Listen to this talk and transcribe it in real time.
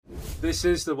this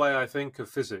is the way I think of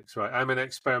physics, right? I'm an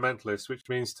experimentalist, which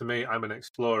means to me I'm an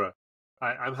explorer.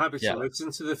 I'm happy to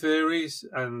listen to the theories,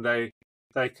 and they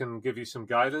can give you some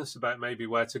guidance about maybe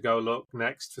where to go look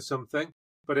next for something.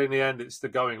 But in the end, it's the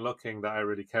going looking that I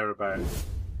really care about.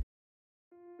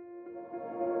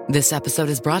 This episode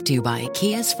is brought to you by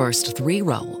Kia's first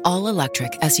 3-row,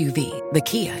 all-electric SUV, the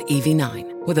Kia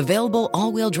EV9. With available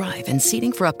all-wheel drive and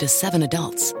seating for up to 7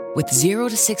 adults. With 0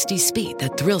 to 60 speed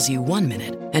that thrills you 1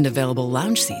 minute and available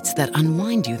lounge seats that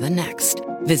unwind you the next.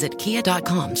 Visit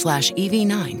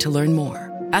kia.com/EV9 to learn more.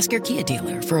 Ask your Kia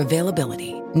dealer for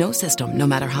availability. No system, no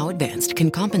matter how advanced, can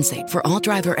compensate for all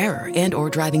driver error and or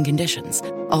driving conditions.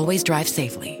 Always drive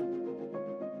safely.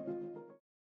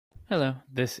 Hello,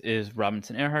 this is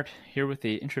Robinson Earhart here with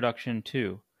the introduction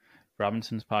to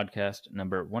Robinson's podcast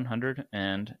number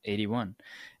 181.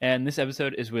 And this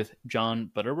episode is with John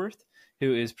Butterworth,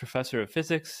 who is professor of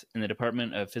physics in the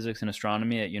Department of Physics and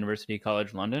Astronomy at University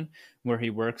College London, where he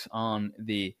works on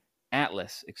the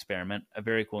ATLAS experiment, a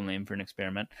very cool name for an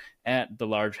experiment, at the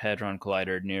Large Hadron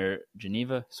Collider near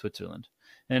Geneva, Switzerland.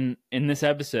 And in this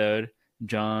episode,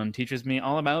 John teaches me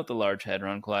all about the Large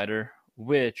Hadron Collider,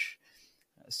 which,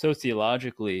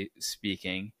 sociologically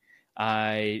speaking,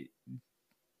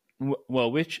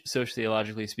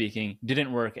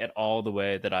 didn't work at all the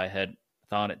way that I had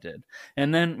thought it did.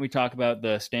 And then we talk about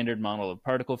the standard model of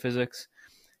particle physics,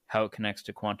 how it connects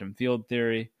to quantum field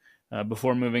theory,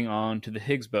 before moving on to the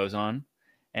Higgs boson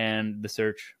and the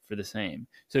search for the same.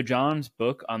 So John's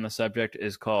book on the subject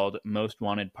is called Most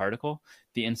Wanted Particle,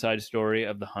 The Inside Story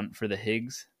of the Hunt for the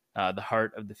Higgs, the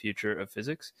Heart of the Future of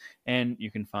Physics, and you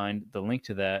can find the link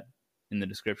to that in the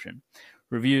description.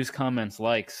 Reviews, comments,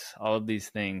 likes, all of these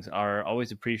things are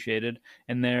always appreciated,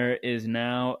 and there is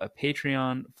now a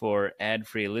Patreon for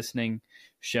ad-free listening,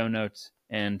 show notes,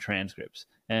 and transcripts.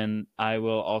 And I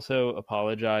will also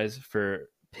apologize for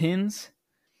Pins,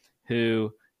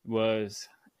 who was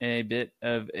a bit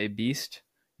of a beast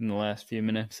in the last few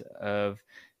minutes of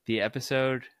the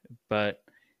episode, but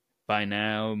by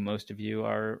now most of you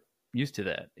are used to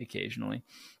that occasionally.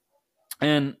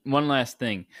 And one last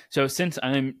thing. So since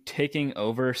I'm taking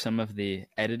over some of the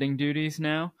editing duties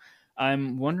now,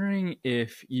 I'm wondering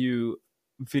if you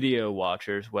video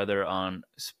watchers, whether on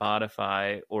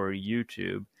Spotify or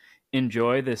YouTube,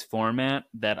 enjoy this format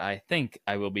that I think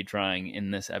I will be trying in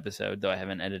this episode, though I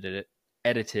haven't edited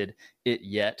it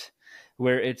yet,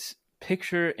 where it's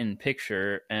picture in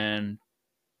picture and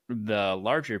the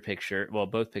larger picture, well,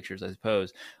 both pictures, I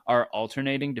suppose, are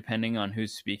alternating depending on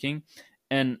who's speaking.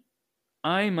 And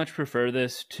I much prefer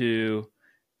this to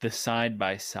the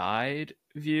side-by-side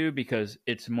view because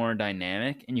it's more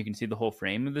dynamic and you can see the whole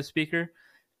frame of the speaker.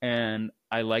 And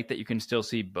I like that you can still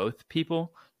see both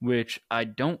people, which I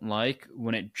don't like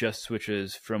when it just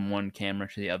switches from one camera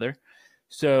to the other.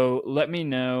 So let me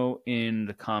know in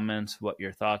the comments what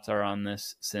your thoughts are on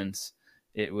this, since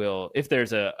it will, if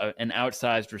there's an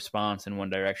outsized response in one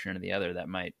direction or the other, that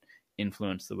might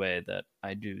influence the way that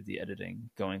I do the editing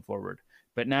going forward.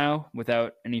 But now,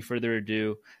 without any further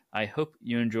ado, I hope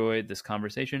you enjoyed this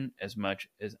conversation as much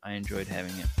as I enjoyed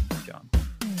having it with John.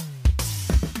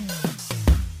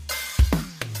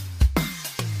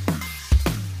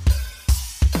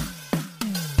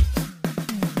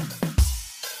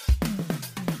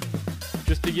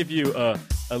 Just to give you a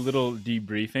little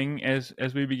debriefing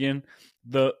as we begin,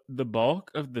 the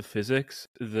bulk of the physics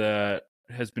that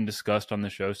has been discussed on the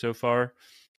show so far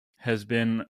has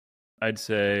been, I'd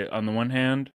say, on the one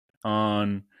hand,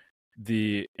 on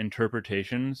the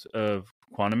interpretations of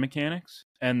quantum mechanics,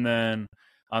 and then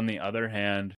on the other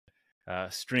hand,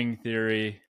 string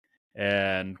theory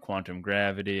and quantum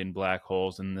gravity and black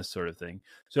holes and this sort of thing.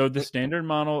 So the standard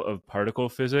model of particle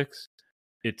physics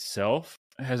itself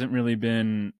hasn't really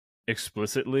been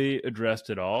explicitly addressed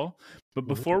at all. But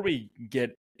before we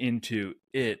get into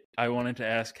it, I wanted to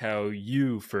ask how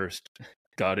you first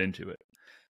got into it.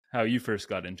 How you first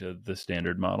got into the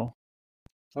standard model.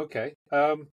 Okay.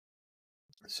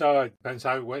 So it depends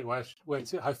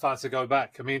how far to go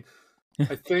back. I mean,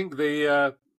 I think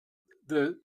there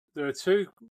are two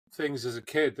things as a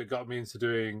kid that got me into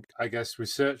doing, I guess,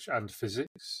 research and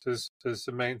physics as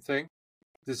the main thing.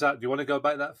 Do you want to go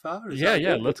back that far?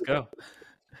 Yeah, let's go.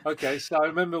 Okay, so I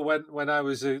remember when I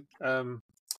was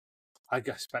I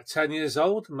guess about 10 years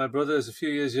old. My brother is a few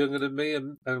years younger than me,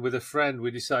 and with a friend, we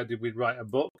decided we'd write a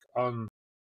book on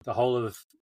the whole of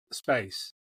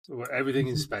space, everything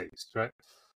in space, right?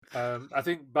 I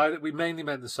think by that we mainly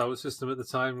meant the solar system at the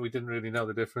time. We didn't really know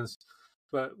the difference,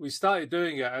 but we started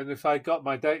doing it. And if I got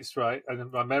my dates right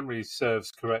and my memory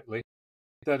serves correctly,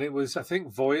 then it was, I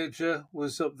think Voyager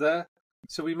was up there.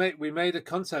 So we made a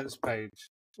contents page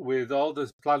with all the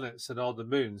planets and all the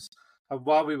moons. And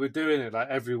while we were doing it, like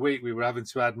every week, we were having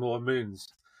to add more moons.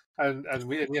 And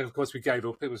of course, we gave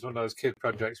up. It was one of those kid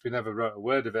projects. We never wrote a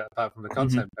word of it apart from the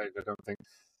content page, I don't think.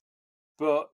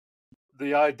 But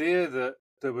the idea that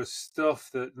there was stuff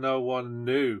that no one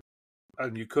knew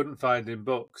and you couldn't find in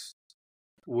books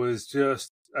was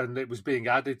just, and it was being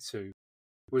added to,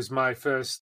 was my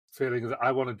first feeling that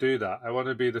I want to do that. I want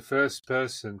to be the first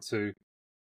person to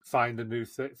find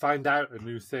out a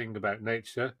new thing about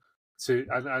nature,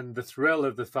 and the thrill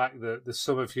of the fact that the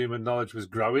sum of human knowledge was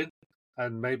growing,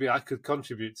 and maybe I could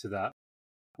contribute to that,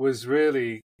 was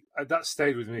really, that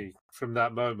stayed with me from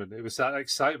that moment. It was that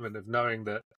excitement of knowing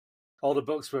that all the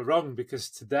books were wrong because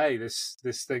today this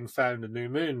thing found a new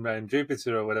moon around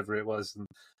Jupiter or whatever it was, and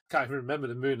I can't even remember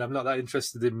the moon. I'm not that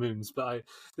interested in moons, but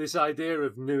this idea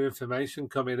of new information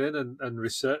coming in and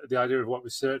research, the idea of what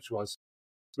research was,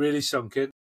 really sunk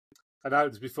in. And that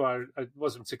was before I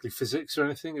wasn't particularly physics or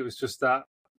anything. It was just that,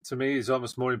 to me, is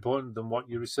almost more important than what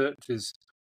you research is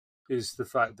the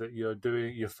fact that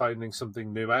you're finding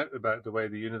something new out about the way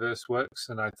the universe works.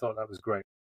 And I thought that was great.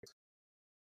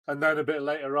 And then a bit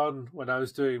later on, when I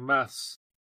was doing maths,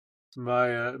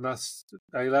 my maths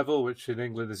A level, which in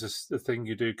England is a thing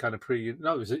you do kind of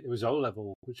it was O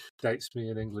level, which dates me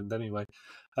in England anyway.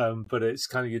 But it's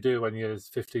kind of you do when you're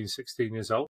 15, 16 years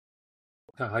old,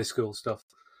 kind of high school stuff.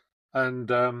 And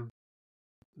my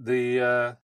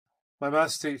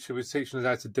maths teacher was teaching us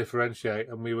how to differentiate,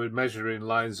 and we were measuring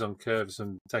lines on curves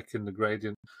and taking the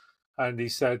gradient. And he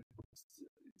said,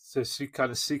 so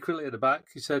kind of secretly at the back,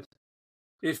 he said,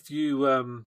 if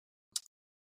we're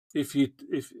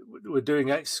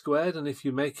doing x squared, and if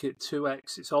you make it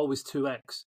 2x, it's always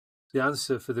 2x. The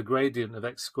answer for the gradient of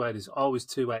x squared is always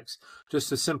 2x.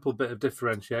 Just a simple bit of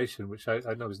differentiation, which I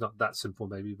know is not that simple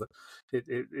maybe, but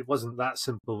it wasn't that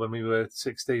simple when we were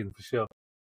 16 for sure.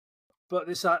 But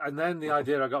and then the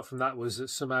idea I got from that was that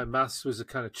somehow maths was a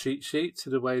kind of cheat sheet to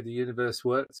the way the universe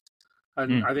worked.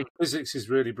 And I think physics is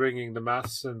really bringing the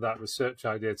maths and that research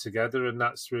idea together. And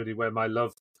that's really where my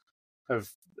love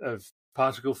of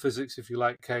particle physics, if you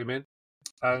like, came in.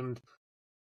 And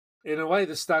in a way,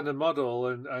 the Standard Model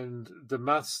and the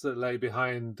maths that lay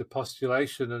behind the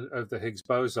postulation of the Higgs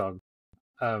boson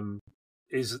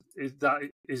is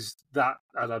that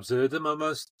ad absurdum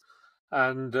almost.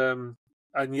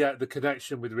 And yet the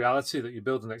connection with reality, that you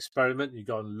build an experiment, you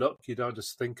go and look, you don't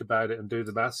just think about it and do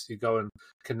the maths, you go and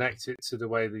connect it to the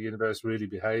way the universe really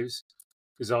behaves,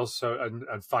 is also, and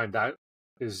find out,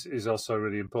 is also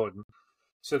really important.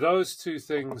 So those two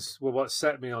things were what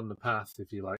set me on the path,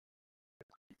 if you like.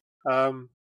 And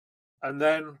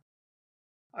then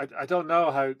I don't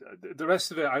know how the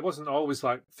rest of it, I wasn't always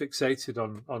like fixated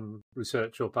on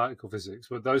research or particle physics,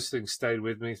 but those things stayed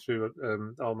with me through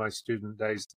all my student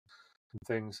days and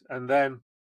things. And then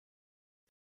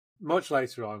much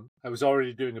later on, I was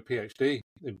already doing a PhD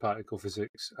in particle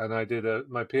physics, and I did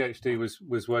my PhD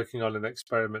was working on an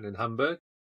experiment in Hamburg,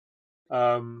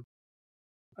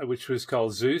 which was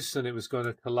called Zeus, and it was going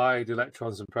to collide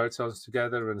electrons and protons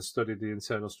together and study the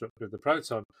internal structure of the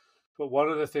proton. But one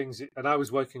of the things, and I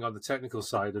was working on the technical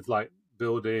side of like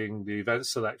building the event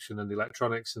selection and the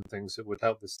electronics and things that would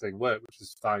help this thing work, which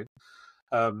is fine.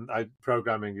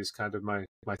 Programming is kind of my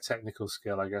technical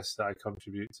skill, I guess, that I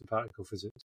contribute to particle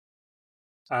physics.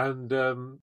 And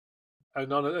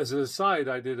as an aside,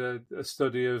 I did a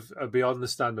study of a beyond the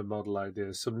Standard Model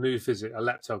idea, some new physics, a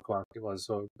leptoquark it was,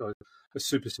 or a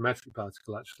supersymmetric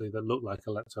particle actually that looked like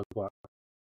a leptoquark.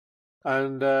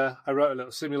 And I wrote a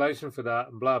little simulation for that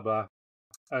and blah, blah.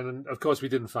 And of course we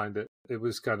didn't find it. It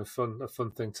was kind of a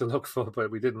fun thing to look for, but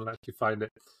we didn't actually find it.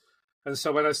 And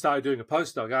so when I started doing a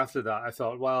postdoc after that, I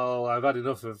thought, well, I've had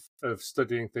enough of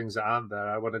studying things that aren't there.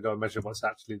 I want to go measure what's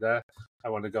actually there. I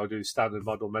want to go do Standard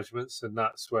Model measurements. And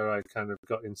that's where I kind of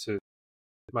got into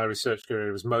my research career.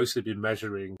 It was mostly been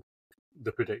measuring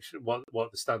the prediction, what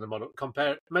the Standard Model,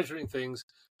 measuring things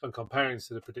and comparing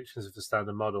to the predictions of the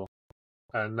Standard Model.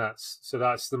 And that's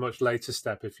the much later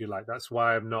step, if you like. That's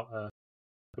why I'm not a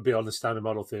beyond the Standard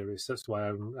Model theorist. That's why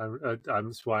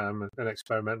I'm an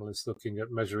experimentalist looking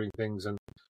at measuring things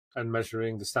and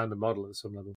measuring the Standard Model at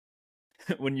some level.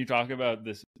 When you talk about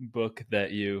this book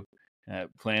that you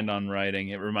planned on writing,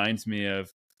 it reminds me of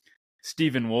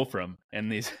Stephen Wolfram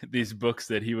and these books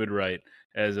that he would write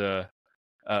as a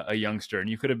youngster. And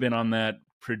you could have been on that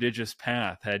prodigious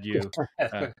path had you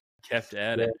kept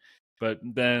at it. But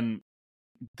then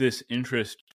this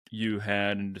interest you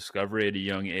had in discovery at a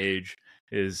young age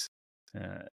is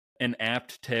an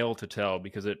apt tale to tell,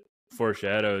 because it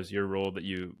foreshadows your role that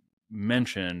you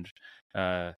mentioned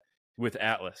with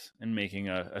Atlas and making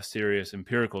a serious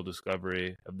empirical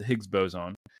discovery of the Higgs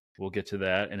boson. We'll get to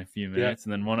that in a few minutes.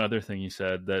 And then one other thing you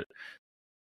said that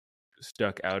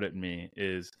stuck out at me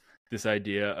is this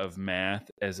idea of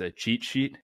math as a cheat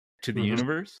sheet to the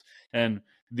universe, and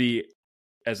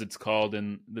as it's called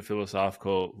in the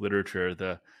philosophical literature,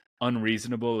 the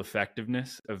unreasonable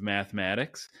effectiveness of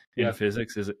mathematics in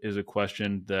physics is a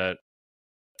question that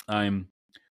I'm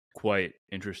quite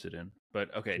interested in.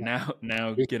 But okay,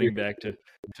 now getting back to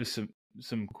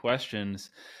some questions.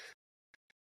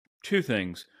 Two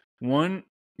things. One,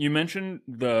 you mentioned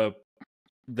that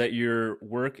your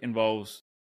work involves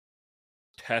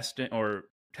testing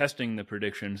the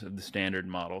predictions of the standard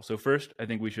model. So first, I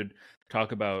think we should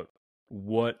talk about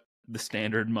what the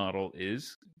standard model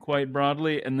is quite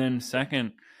broadly. And then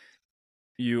second,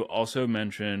 you also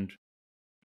mentioned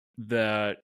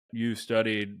that you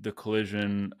studied the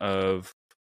collision of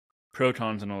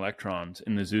protons and electrons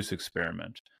in the Zeus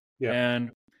experiment. Yeah.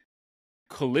 And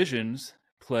collisions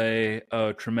play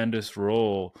a tremendous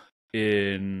role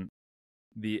in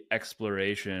the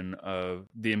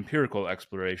empirical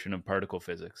exploration of particle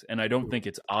physics. And I don't think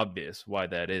it's obvious why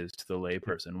that is to the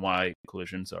layperson, why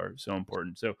collisions are so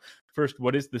important. So first,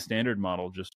 what is the standard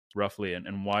model, just roughly,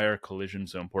 and why are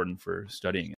collisions so important for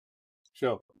studying it?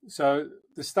 Sure. So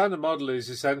the standard model is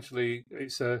essentially,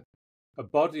 it's a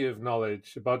body of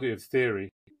knowledge, a body of theory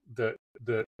that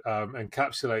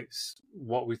encapsulates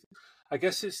what I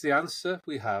guess it's the answer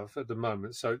we have at the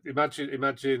moment. So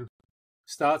imagine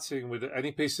starting with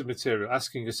any piece of material,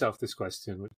 asking yourself this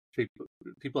question, which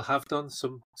people have done,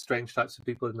 some strange types of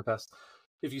people in the past.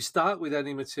 If you start with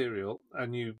any material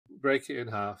and you break it in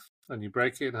half, and you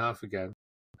break it in half again,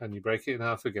 and you break it in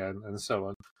half again, and so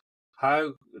on,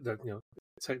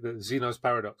 take the Zeno's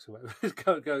paradox or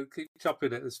whatever, go keep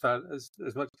chopping it as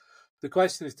much. The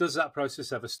question is, does that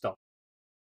process ever stop?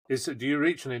 Do you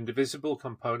reach an indivisible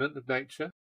component of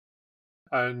nature?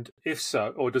 And if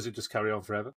so, or does it just carry on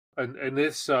forever? And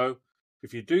if so,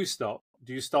 if you do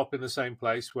you stop in the same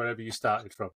place wherever you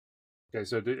started from? Okay,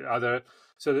 so the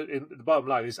bottom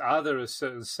line is, are there a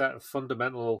certain set of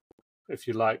fundamental, if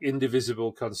you like,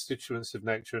 indivisible constituents of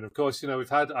nature? And of course, we've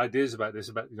had ideas about this,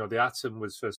 the atom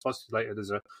was first postulated as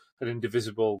an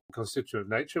indivisible constituent of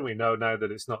nature. We know now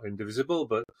that it's not indivisible,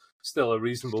 but still a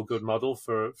reasonable good model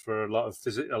for a lot of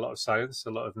physics, a lot of science,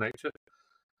 a lot of nature.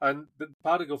 And the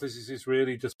particle physics is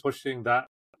really just pushing that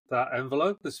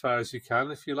envelope as far as you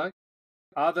can, if you like.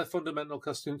 Are there fundamental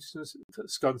constituents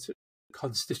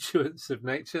of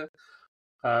nature?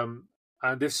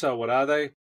 And if so, what are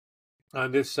they?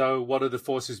 And if so, what are the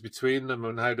forces between them,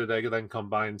 and how do they then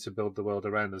combine to build the world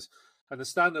around us? And the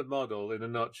standard model, in a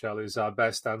nutshell, is our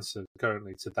best answer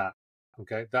currently to that.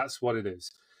 Okay, that's what it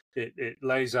is. It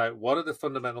lays out what are the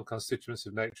fundamental constituents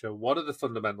of nature, what are the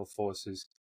fundamental forces,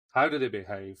 how do they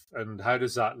behave, and how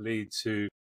does that lead to,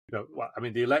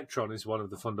 the electron is one of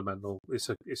the fundamental. It's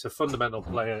a fundamental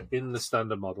player in the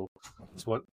standard model. It's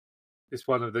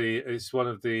one of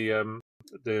the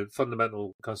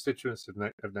fundamental constituents of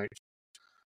nature.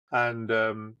 And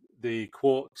the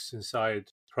quarks inside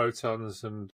protons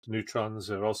and neutrons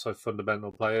are also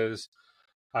fundamental players.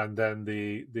 And then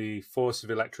the force of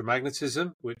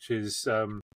electromagnetism, which is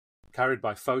carried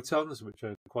by photons, which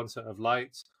are quanta of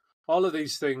light. All of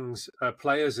these things are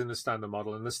players in the standard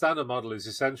model. And the standard model is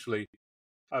essentially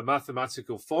a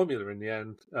mathematical formula in the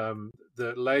end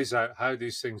that lays out how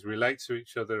these things relate to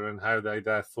each other and how they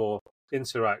therefore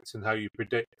interact and how you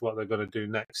predict what they're going to do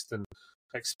next and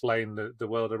explain the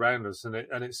world around us. And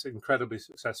it's incredibly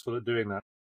successful at doing that.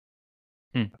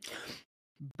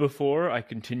 Before I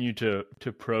continue to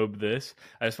probe this,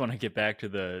 I just want to get back to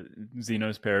the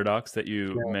Zeno's paradox that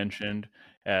you mentioned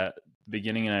at the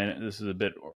beginning, and this is a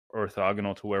bit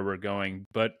orthogonal to where we're going,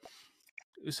 but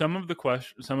some of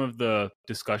the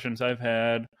discussions I've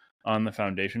had on the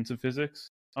foundations of physics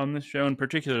on this show, and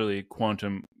particularly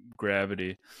quantum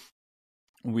gravity,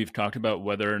 we've talked about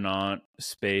whether or not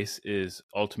space is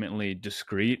ultimately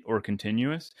discrete or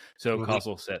continuous. So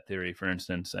causal set theory, for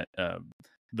instance,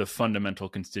 the fundamental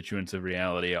constituents of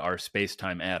reality are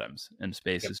space-time atoms, and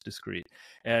space is discrete.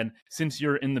 And since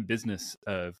you're in the business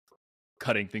of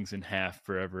cutting things in half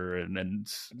forever and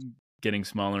getting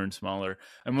smaller and smaller,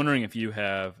 I'm wondering if you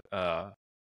have a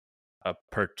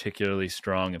particularly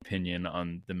strong opinion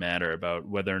on the matter about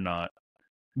whether or not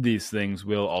these things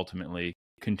will ultimately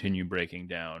continue breaking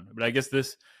down. But I guess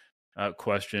this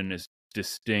question is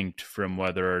distinct from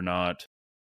whether or not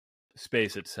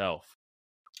space itself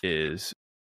is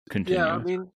continuous.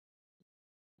 Yeah,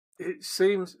 it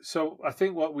seems so. I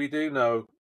think what we do know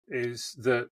is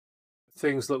that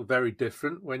things look very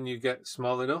different when you get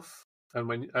small enough. And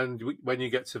when you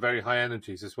get to very high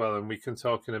energies as well, and we can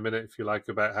talk in a minute if you like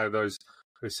about how those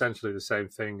are essentially the same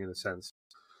thing in a sense.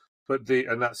 But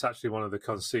that's actually one of the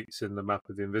conceits in the map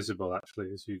of the invisible.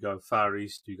 Actually, as you go far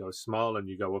east, you go small, and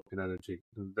you go up in energy.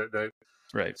 And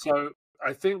Right. So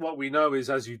I think what we know is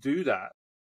as you do that,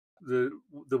 the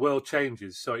world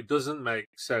changes. So it doesn't make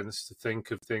sense to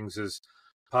think of things as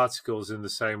particles in the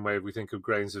same way we think of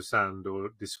grains of sand or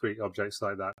discrete objects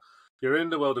like that. You're in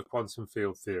the world of quantum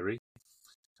field theory,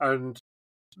 and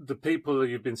the people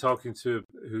you've been talking to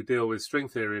who deal with string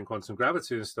theory and quantum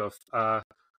gravity and stuff are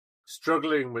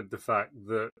struggling with the fact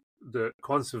that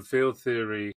quantum field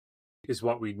theory is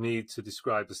what we need to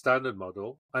describe the standard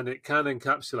model, and it can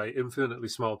encapsulate infinitely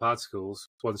small particles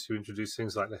once you introduce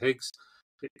things like the Higgs.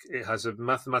 It has a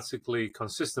mathematically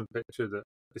consistent picture that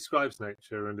describes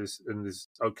nature and is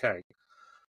okay.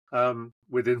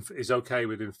 Is okay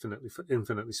with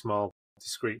infinitely small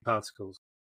discrete particles.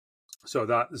 So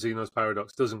that Zeno's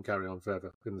paradox doesn't carry on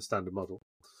forever in the standard model.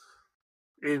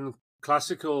 In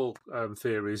classical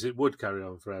theories, it would carry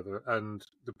on forever. And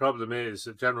the problem is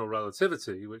that general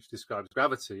relativity, which describes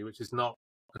gravity, which is not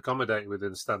accommodated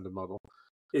within the standard model,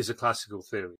 is a classical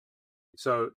theory.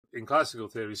 So in classical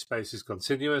theory, space is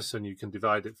continuous and you can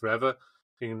divide it forever.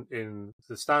 In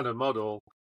the standard model,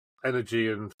 energy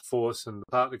and force and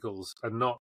particles are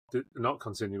not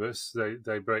continuous.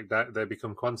 They break down. They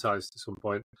become quantized at some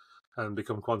point and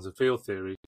become quantum field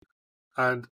theory.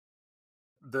 And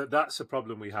that's a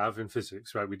problem we have in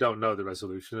physics, right? We don't know the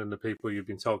resolution, and the people you've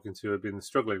been talking to have been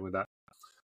struggling with that.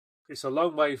 It's a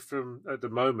long way from, at the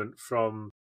moment,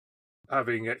 from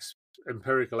having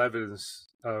empirical evidence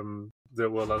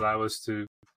that will allow us to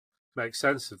make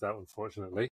sense of that,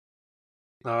 unfortunately.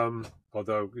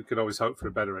 Although we could always hope for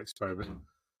a better experiment.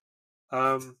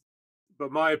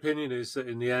 But my opinion is that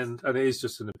in the end, and it is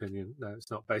just an opinion, no,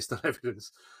 it's not based on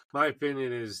evidence. My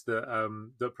opinion is that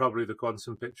that probably the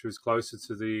quantum picture is closer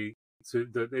to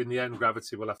that in the end,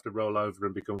 gravity will have to roll over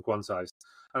and become quantized.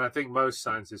 And I think most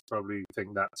scientists probably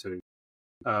think that too.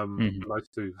 Most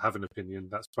who have an opinion,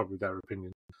 that's probably their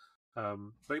opinion.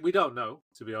 But we don't know,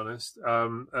 to be honest.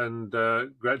 And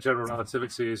general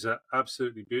relativity is an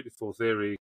absolutely beautiful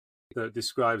theory that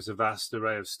describes a vast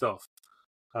array of stuff.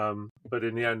 But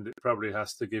in the end, it probably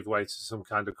has to give way to some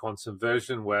kind of quantum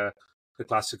version where the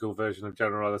classical version of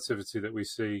general relativity that we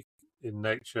see in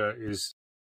nature is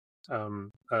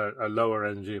a lower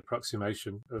energy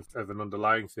approximation of an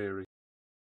underlying theory.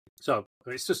 So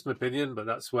it's just an opinion, but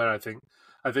that's where I think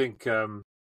in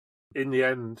the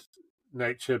end,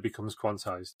 nature becomes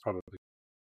quantized, probably.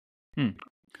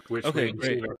 Which means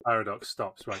the paradox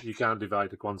stops, right? You can't divide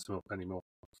the quantum up anymore.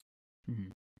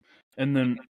 And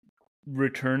then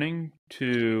returning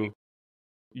to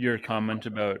your comment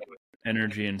about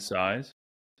energy and size,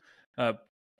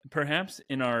 perhaps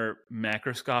in our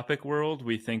macroscopic world,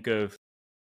 we think of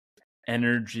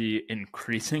energy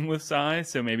increasing with size.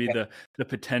 So maybe the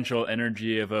potential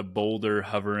energy of a boulder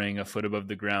hovering a foot above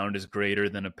the ground is greater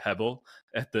than a pebble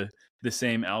at the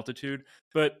same altitude.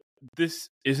 But this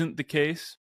isn't the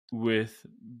case with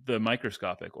the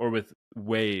microscopic or with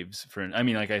waves.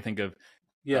 I think of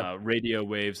radio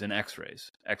waves and X-rays.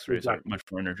 X-rays are much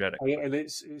more energetic. And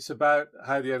it's about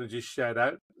how the energy is shared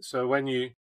out. So when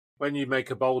you make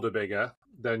a boulder bigger,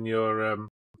 then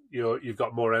you've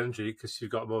got more energy because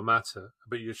you've got more matter,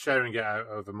 but you're sharing it out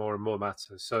over more and more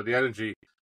matter. So the energy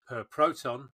per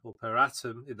proton or per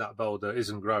atom in that boulder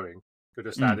isn't growing. You're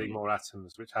just adding more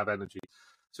atoms which have energy.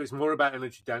 So it's more about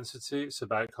energy density. It's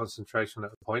about concentration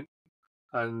at a point.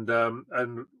 And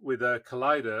with a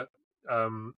collider,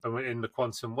 in the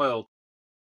quantum world,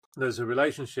 there's a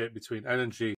relationship between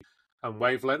energy and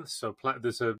wavelength. So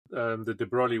there's the de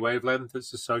Broglie wavelength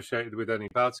that's associated with any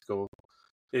particle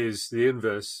is the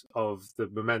inverse of the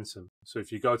momentum. So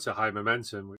if you go to high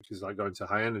momentum, which is like going to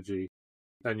high energy,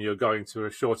 then you're going to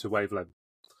a shorter wavelength.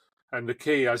 And the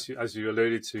key, as you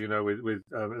alluded to, with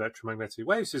electromagnetic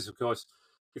waves, is of course,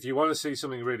 if you want to see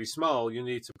something really small, you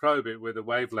need to probe it with a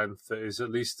wavelength that is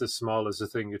at least as small as the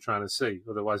thing you're trying to see.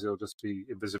 Otherwise, it'll just be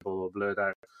invisible or blurred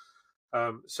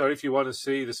out. So if you want to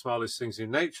see the smallest things in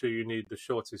nature, you need the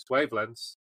shortest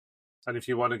wavelengths. And if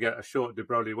you want to get a short de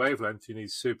Broglie wavelength, you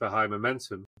need super high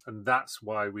momentum. And that's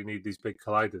why we need these big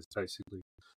colliders, basically,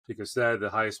 because they're the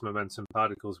highest momentum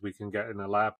particles we can get in a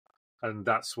lab. And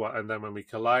then when we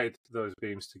collide those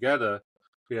beams together,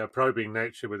 we are probing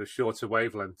nature with a shorter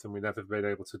wavelength than we've never been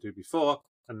able to do before.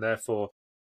 And therefore,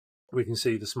 we can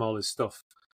see the smallest stuff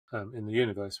in the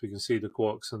universe. We can see the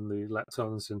quarks and the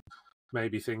leptons and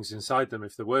maybe things inside them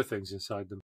if there were things inside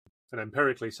them. And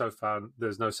empirically, so far,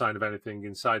 there's no sign of anything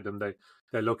inside them.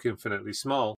 They look infinitely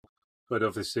small. But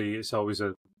obviously, it's always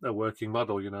a working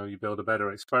model. You build a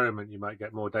better experiment, you might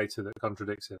get more data that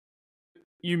contradicts it.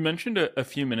 You mentioned a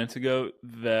few minutes ago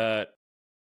that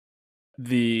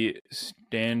the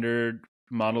standard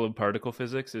model of particle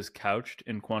physics is couched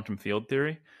in quantum field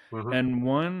theory. Mm-hmm. And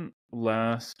one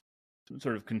last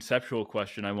sort of conceptual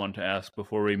question I want to ask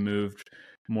before we moved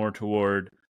more toward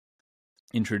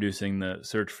introducing the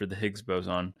search for the Higgs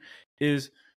boson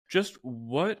is just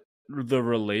what the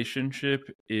relationship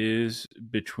is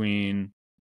between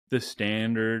the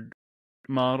standard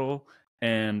model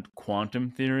and quantum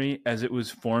theory as it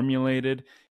was formulated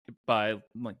by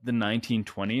like the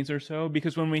 1920s or so.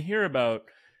 Because when we hear about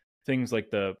things like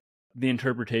the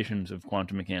interpretations of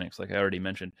quantum mechanics, like I already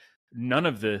mentioned, none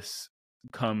of this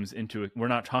comes into it. We're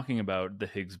not talking about the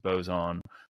Higgs boson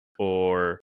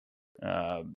or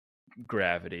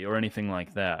gravity or anything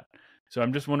like that. So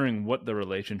I'm just wondering what the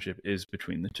relationship is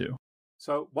between the two.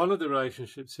 So one of the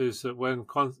relationships is that when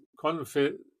quantum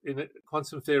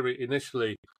theory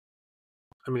initially,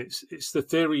 I mean, it's the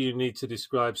theory you need to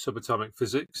describe subatomic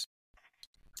physics,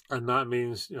 and that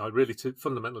means really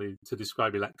fundamentally to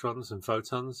describe electrons and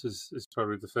photons is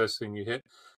probably the first thing you hit.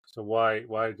 So why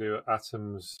do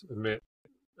atoms emit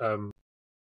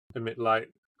light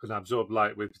and absorb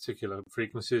light with particular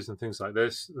frequencies and things like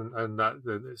this, and that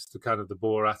it's the kind of the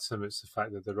Bohr atom. It's the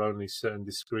fact that there are only certain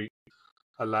discrete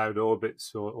allowed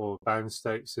orbits or bound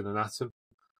states in an atom,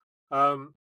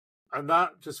 and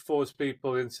that just forced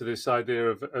people into this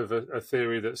idea of a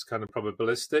theory that's kind of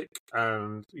probabilistic,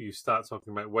 and you start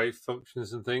talking about wave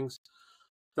functions and things.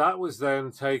 That was then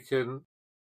taken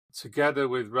together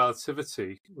with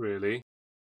relativity, really,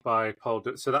 by Paul.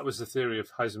 So that was the theory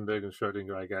of Heisenberg and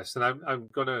Schrödinger, I guess. And I'm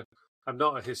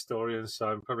not a historian, so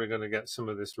I'm probably going to get some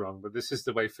of this wrong. But this is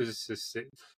the way physicists,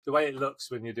 the way it looks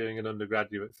when you're doing an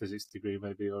undergraduate physics degree,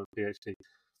 maybe, or a PhD.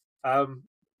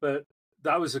 But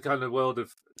that was the kind of world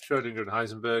of Schrödinger and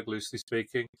Heisenberg, loosely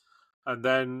speaking. And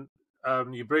then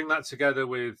you bring that together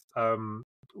with Dirac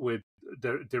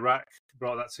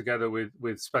brought that together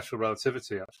with special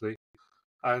relativity, actually.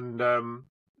 And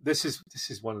this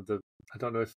is one of the, I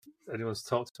don't know if anyone's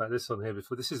talked about this on here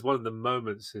before. This is one of the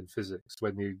moments in physics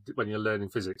when you're learning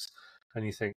physics, and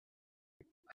you think,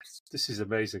 this is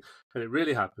amazing, and it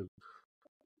really happened.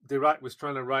 Dirac was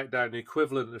trying to write down the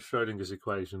equivalent of Schrödinger's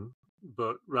equation,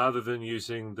 but rather than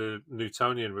using the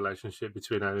Newtonian relationship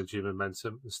between energy and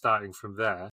momentum and starting from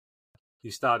there, he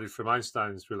started from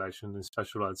Einstein's relation in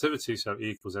special relativity, so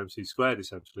E equals mc squared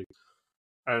essentially,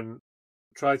 and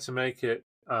tried to make it.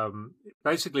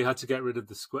 Basically had to get rid of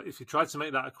the square. If you tried to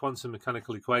make that a quantum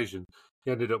mechanical equation,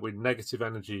 you ended up with negative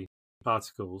energy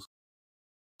particles,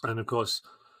 and of course,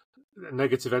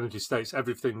 negative energy states,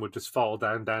 everything would just fall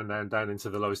down into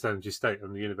the lowest energy state,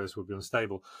 and the universe would be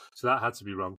unstable. So that had to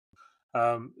be wrong.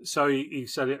 So he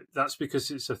said that's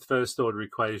because it's a first order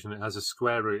equation. It has a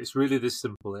square root. It's really this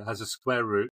simple. It has a square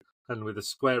root, and with a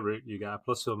square root, you get a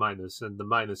plus or minus, and the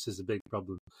minus is a big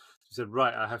problem. He said,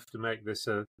 right, I have to make this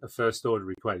a first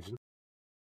order equation.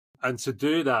 And to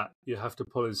do that, you have to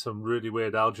pull in some really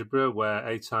weird algebra where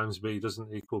A times B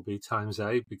doesn't equal B times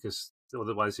A, because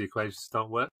otherwise the equations don't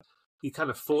work. He kind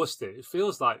of forced it. It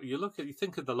feels like, you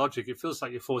think of the logic, it feels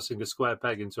like you're forcing a square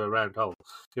peg into a round hole.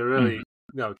 You're really,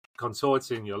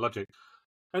 contorting your logic.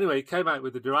 Anyway, he came out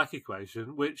with the Dirac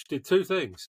equation, which did two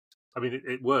things. I mean,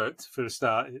 it worked for a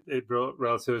start. It brought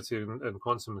relativity and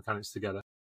quantum mechanics together.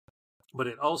 But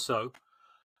it also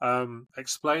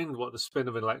explained what the spin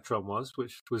of an electron was,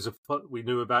 which was we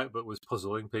knew about but was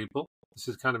puzzling people. This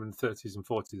is kind of in the 30s and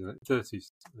 40s,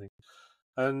 30s, I think.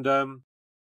 And then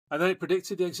it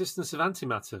predicted the existence of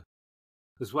antimatter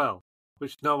as well,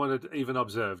 which no one had even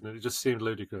observed, and it just seemed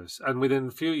ludicrous. And within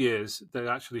a few years, they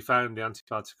actually found the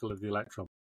antiparticle of the electron.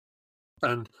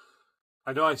 And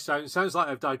I know it sounds like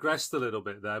I've digressed a little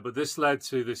bit there, but this led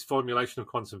to this formulation of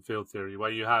quantum field theory, where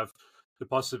you have the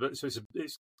possibility. So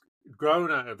it's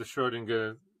grown out of the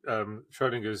Schrödinger's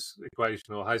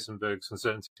equation or Heisenberg's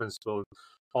uncertainty principle,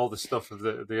 all the stuff of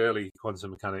the early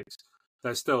quantum mechanics.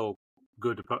 They're still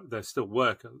good. They still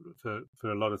work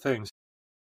for a lot of things.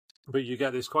 But you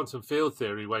get this quantum field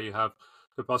theory where you have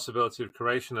the possibility of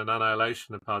creation and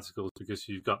annihilation of particles, because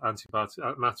you've got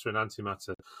matter and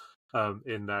antimatter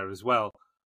in there as well.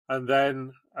 And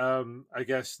then I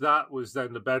guess that was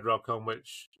then the bedrock on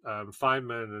which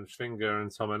Feynman and Schwinger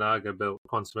and Tominaga built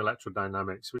quantum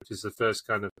electrodynamics, which is the first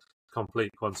kind of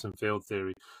complete quantum field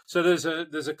theory. So there's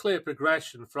a clear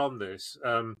progression from this.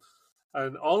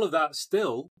 And all of that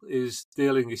still is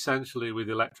dealing essentially with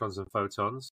electrons and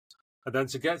photons. And then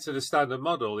to get to the standard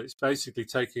model, it's basically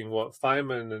taking what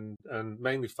Feynman and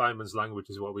mainly Feynman's language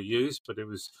is what we use, but it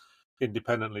was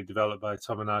independently developed by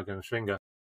Tominaga and Schwinger.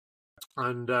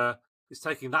 And it's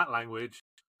taking that language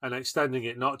and extending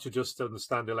it not to just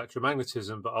understand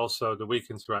electromagnetism, but also the weak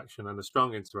interaction and the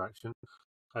strong interaction.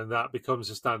 And that becomes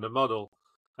a standard model.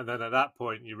 And then at that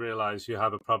point, you realize you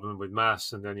have a problem with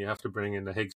mass, and then you have to bring in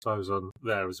the Higgs boson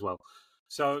there as well.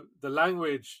 So the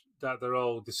language that they're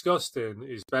all discussed in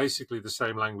is basically the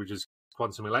same language as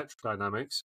quantum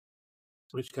electrodynamics,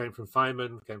 which came from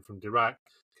Feynman, came from Dirac,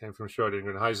 came from Schrödinger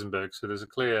and Heisenberg. So there's a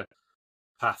clear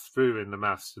path through in the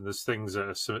maths, and there's things that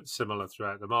are similar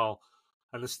throughout them all.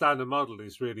 And the standard model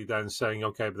is really then saying,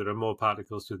 okay, but there are more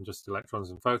particles than just electrons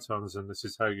and photons, and this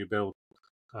is how you build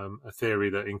a theory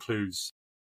that includes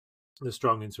the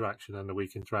strong interaction and the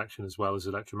weak interaction as well as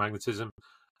electromagnetism,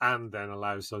 and then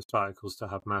allows those particles to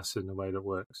have mass in a way that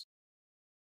works.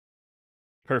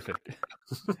 Perfect.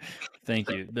 Thank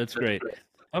you. That's great.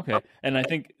 Okay. And I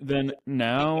think then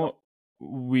now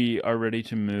we are ready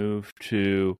to move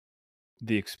to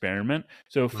the experiment.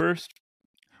 So first,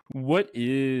 what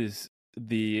is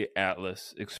the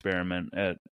ATLAS experiment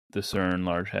at the CERN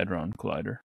Large Hadron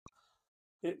Collider?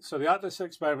 So the ATLAS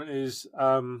experiment is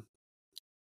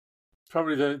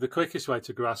probably the quickest way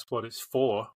to grasp what it's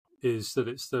for is that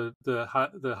it's the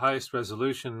highest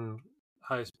resolution,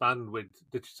 highest bandwidth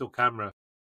digital camera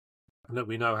that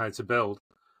we know how to build,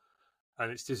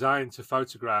 and it's designed to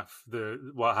photograph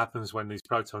what happens when these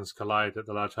protons collide at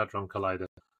the Large Hadron Collider.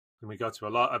 And we go to a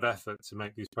lot of effort to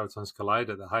make these protons collide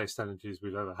at the highest energies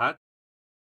we've ever had.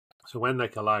 So when they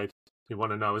collide, we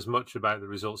want to know as much about the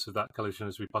results of that collision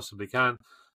as we possibly can. And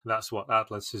that's what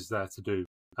ATLAS is there to do.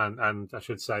 And I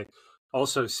should say,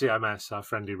 also CMS, our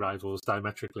friendly rivals,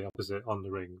 diametrically opposite on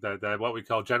the ring. They're what we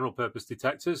call general purpose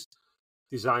detectors,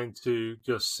 designed to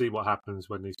just see what happens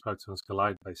when these protons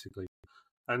collide, basically.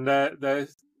 And they're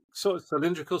sort of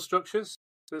cylindrical structures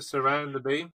that surround the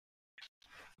beam,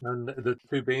 and the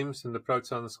two beams and the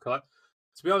protons collide.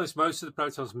 To be honest, most of the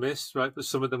protons miss, right? But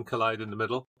some of them collide in the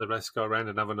middle. The rest go around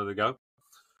and have another go.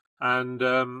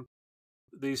 And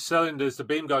these cylinders, the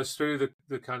beam goes through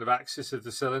the kind of axis of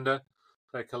the cylinder.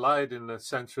 They collide in the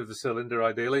center of the cylinder,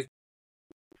 ideally.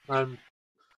 And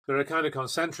there are kind of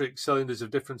concentric cylinders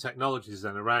of different technologies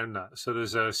then around that. So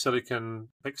there's a silicon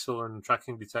pixel and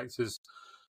tracking detectors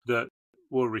that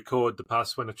will record the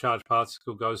paths when a charged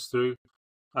particle goes through.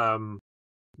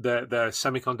 They're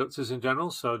semiconductors in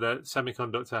general. So the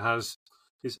semiconductor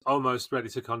is almost ready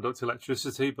to conduct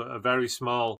electricity, but a very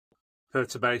small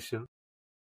perturbation,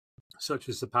 such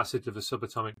as the passage of a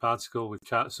subatomic particle with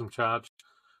some charge,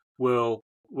 will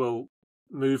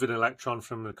move an electron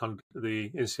from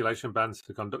the insulation band to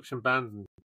the conduction band, and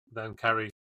then carry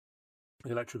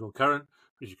electrical current,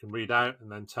 which you can read out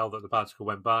and then tell that the particle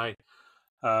went by.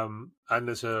 And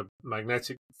there's a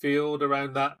magnetic field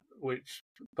around that, which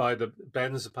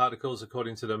bends the particles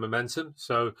according to the momentum.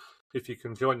 So if you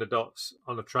can join the dots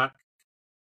on a track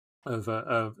of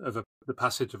the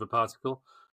passage of a particle,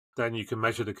 then you can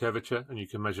measure the curvature and you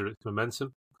can measure its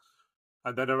momentum.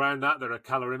 And then around that, there are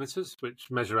calorimeters, which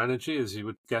measure energy, as you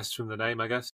would guess from the name, I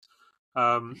guess,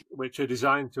 which are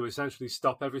designed to essentially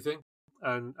stop everything.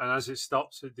 And as it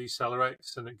stops, it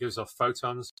decelerates and it gives off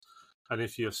photons. And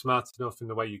if you're smart enough in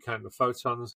the way you count the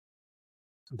photons,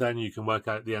 then you can work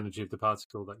out the energy of the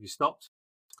particle that you stopped.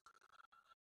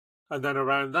 And then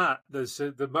around that, there's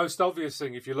the most obvious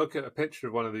thing. If you look at a picture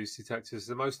of one of these detectors,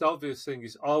 the most obvious thing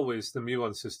is always the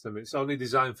muon system. It's only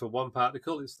designed for one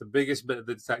particle. It's the biggest bit of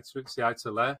the detector. It's the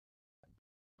outer layer,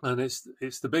 and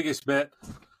it's the biggest bit.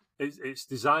 It's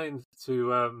designed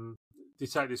to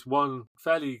detect this one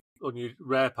fairly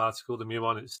rare particle, the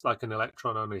muon. It's like an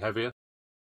electron, only heavier.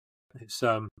 It's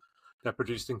they're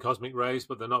produced in cosmic rays,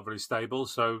 but they're not very stable.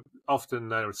 So often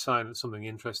they're a sign that something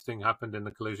interesting happened in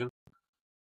the collision.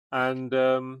 And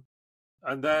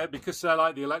they're, because they're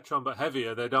like the electron but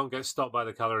heavier, they don't get stopped by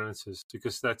the calorimeters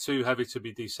because they're too heavy to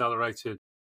be decelerated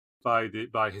by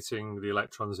hitting the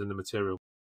electrons in the material.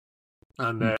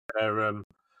 And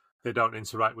they don't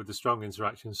interact with the strong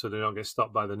interaction, so they don't get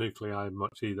stopped by the nuclei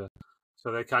much either.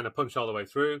 So they kind of punch all the way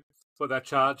through, but they're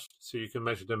charged, so you can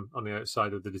measure them on the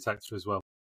outside of the detector as well.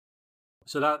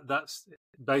 So that's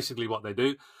basically what they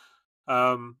do.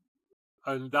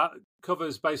 And that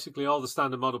covers basically all the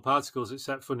standard model particles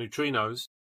except for neutrinos,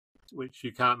 which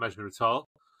you can't measure at all.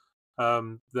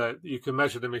 That you can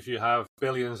measure them if you have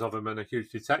billions of them in a huge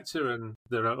detector, and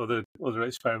there are other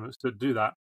experiments that do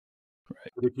that.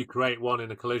 Right. But if you create one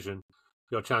in a collision,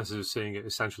 your chances of seeing it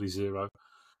essentially zero.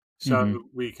 So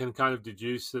we can kind of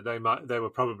deduce that they were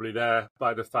probably there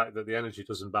by the fact that the energy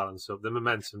doesn't balance up, the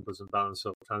momentum doesn't balance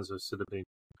up transverse to the beam.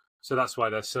 So that's why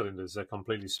they're cylinders; they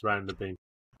completely surround the beam.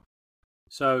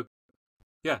 So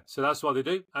Yeah, so that's what they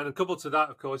do. And coupled to that,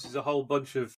 of course, is a whole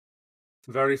bunch of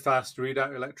very fast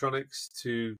readout electronics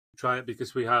to try it,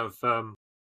 because we have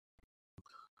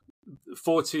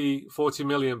 40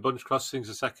 million bunch crossings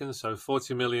a second, so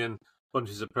 40 million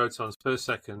bunches of protons per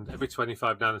second, every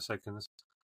 25 nanoseconds,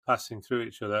 passing through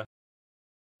each other.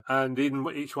 And in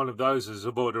each one of those is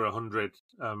a border 100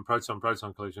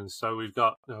 proton-proton collisions. So we've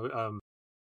got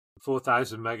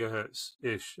 4,000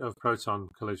 megahertz-ish of proton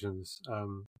collisions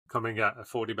coming at a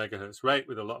 40 megahertz rate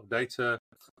with a lot of data,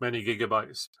 many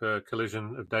gigabytes per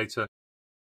collision of data.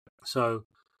 So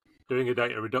doing a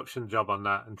data reduction job on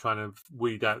that and trying to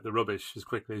weed out the rubbish as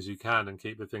quickly as you can and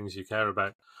keep the things you care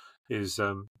about is,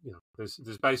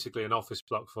 there's basically an office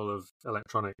block full of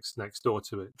electronics next door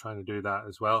to it trying to do that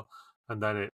as well. And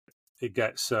then it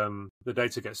gets, the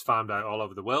data gets farmed out all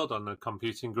over the world on the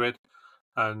computing grid,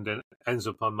 and it ends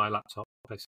up on my laptop,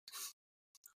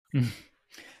 basically.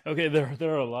 Okay, there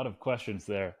are a lot of questions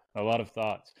there, a lot of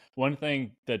thoughts. One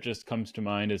thing that just comes to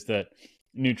mind is that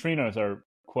neutrinos are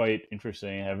quite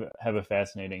interesting, have a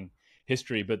fascinating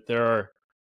history, but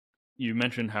you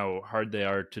mentioned how hard they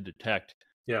are to detect.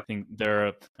 Yeah. I think there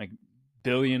are like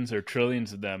billions or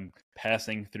trillions of them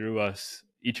passing through us,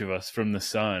 each of us, from the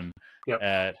sun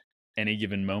at any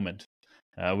given moment,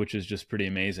 which is just pretty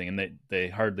amazing. And they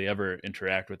hardly ever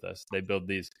interact with us. They build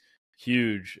these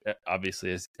huge,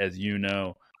 obviously, as you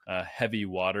know, heavy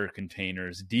water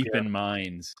containers deep in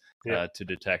mines to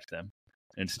detect them.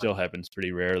 And it still happens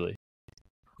pretty rarely.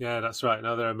 Yeah, that's right.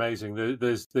 No, they're amazing.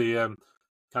 There's the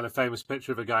kind of famous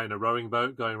picture of a guy in a rowing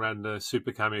boat going around the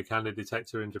Super Kamiokande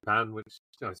detector in Japan, which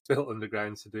is built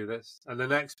underground to do this. And the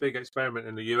next big experiment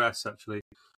in the US actually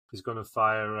is going to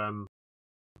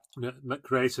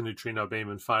create a neutrino beam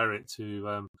and fire it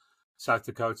to South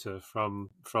Dakota from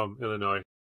Illinois.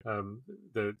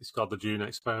 It's called the June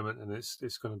experiment, and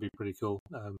it's going to be pretty cool.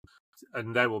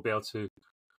 And they will be able to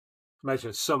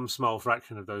measure some small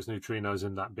fraction of those neutrinos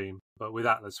in that beam. But with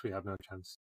Atlas, we have no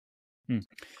chance.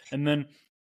 And then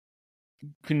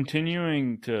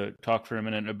continuing to talk for a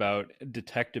minute about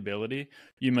detectability,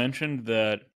 you mentioned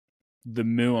that the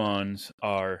muons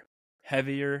are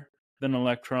heavier than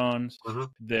electrons. Mm-hmm.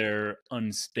 They're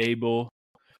unstable.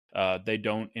 They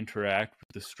don't interact with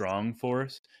the strong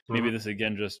force. Maybe this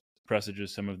again just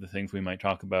presages some of the things we might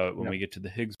talk about when we get to the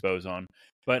Higgs boson.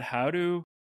 But how do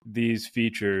these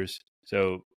features,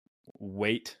 so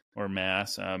weight or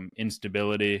mass,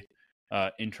 instability,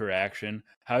 interaction,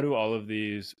 how do all of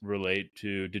these relate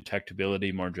to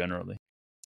detectability more generally?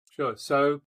 Sure.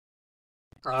 So,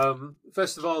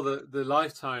 first of all, the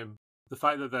lifetime, the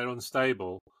fact that they're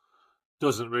unstable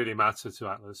doesn't really matter to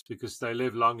Atlas because they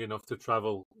live long enough to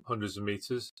travel hundreds of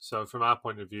meters. So from our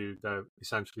point of view, they're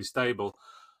essentially stable.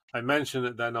 I mentioned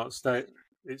that they're not stable.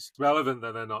 It's relevant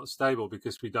that they're not stable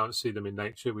because we don't see them in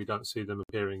nature. We don't see them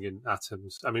appearing in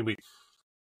atoms. I mean,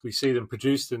 we see them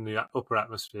produced in the upper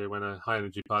atmosphere when a high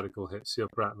energy particle hits the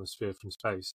upper atmosphere from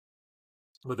space.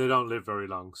 But they don't live very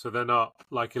long. So they're not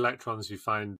like electrons you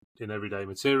find in everyday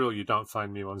material. You don't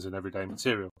find muons in everyday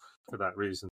material for that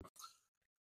reason.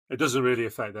 It doesn't really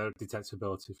affect their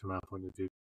detectability from our point of view.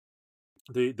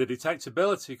 The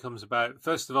detectability comes about,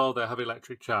 first of all, they have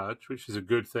electric charge, which is a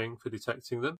good thing for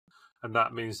detecting them. And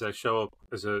that means they show up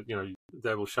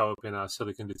they will show up in our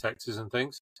silicon detectors and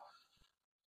things.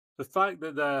 The fact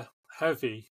that they're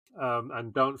heavy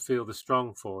and don't feel the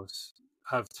strong force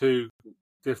have two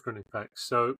different effects.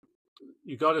 So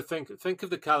you got to think of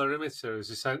the calorimeter as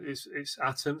it's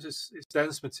atoms, it's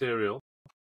dense material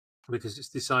because it's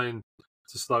designed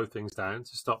to slow things down,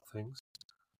 to stop things.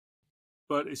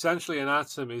 But essentially, an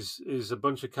atom is a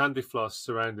bunch of candy floss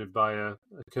surrounded by a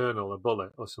kernel, a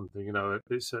bullet, or something.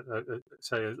 It's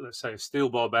let's say a steel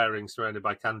ball bearing surrounded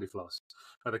by candy floss.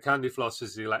 Now, the candy floss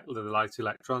is the light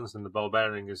electrons, and the ball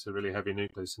bearing is a really heavy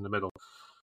nucleus in the middle.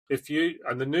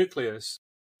 And the nucleus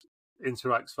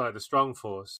interacts via the strong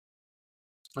force.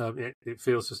 It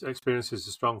experiences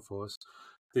the strong force.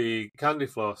 The candy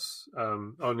floss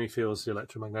only feels the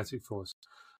electromagnetic force.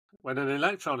 When an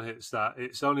electron hits that,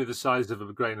 it's only the size of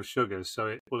a grain of sugar, so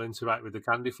it will interact with the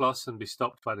candy floss and be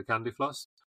stopped by the candy floss.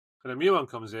 When a muon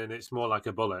comes in, it's more like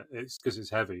a bullet. It's because it's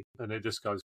heavy, and it just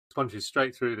punches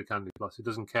straight through the candy floss. It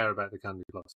doesn't care about the candy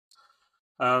floss.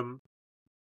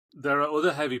 There are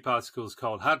other heavy particles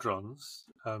called hadrons,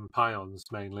 pions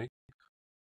mainly,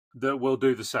 that will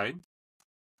do the same,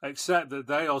 except that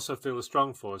they also feel a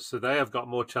strong force, so they have got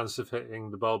more chance of hitting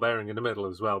the ball bearing in the middle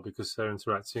as well because they're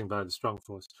interacting by the strong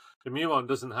force. The muon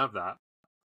doesn't have that,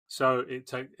 so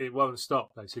it won't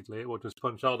stop. Basically, it will just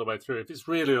punch all the way through. If it's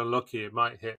really unlucky, it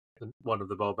might hit one of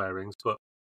the ball bearings, but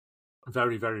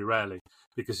very, very rarely,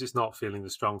 because it's not feeling the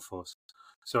strong force.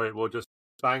 So it will just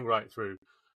bang right through.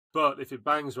 But if it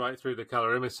bangs right through the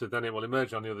calorimeter, then it will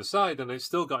emerge on the other side, and it's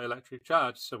still got electric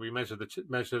charge. So we measure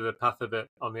the path of it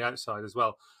on the outside as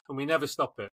well, and we never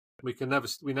stop it. We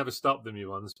never stop the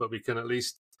muons, but we can at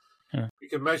least we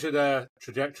can measure their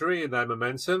trajectory and their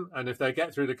momentum, and if they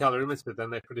get through the calorimeter,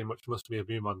 then they pretty much must be a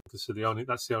muon, because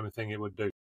that's the only thing it would do.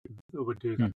 It would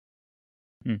do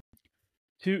that.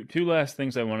 Two last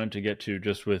things I wanted to get to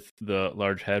just with the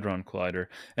Large Hadron Collider,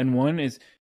 and one is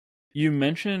you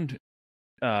mentioned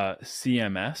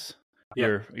CMS,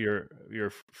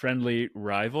 your friendly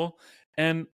rival,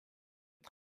 and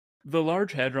the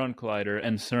Large Hadron Collider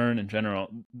and CERN in general.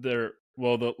 The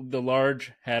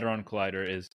Large Hadron Collider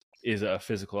is a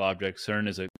physical object. CERN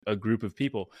is a group of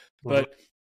people, but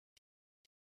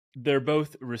they're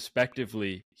both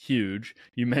respectively huge.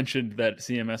 You mentioned that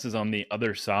CMS is on the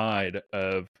other side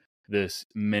of this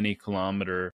many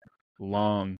kilometer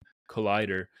long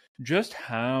collider. Just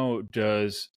how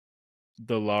does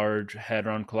the Large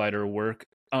Hadron Collider work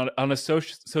on a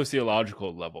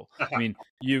sociological level? I mean,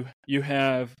 you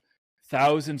have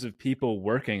thousands of people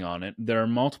working on it. There are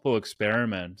multiple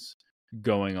experiments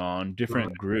going on,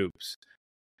 different groups.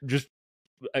 Just,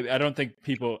 I don't think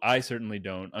I certainly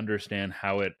don't understand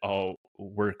how it all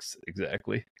works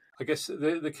exactly. I guess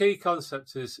the key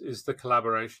concept is the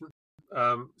collaboration.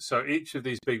 So each of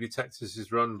these big detectors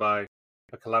is run by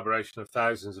a collaboration of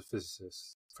thousands of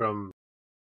physicists from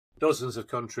dozens of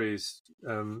countries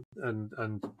and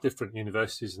different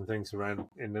universities and things around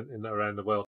the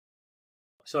world.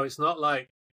 So it's not like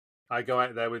I go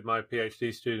out there with my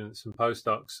PhD students and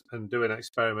postdocs and do an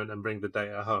experiment and bring the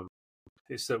data home.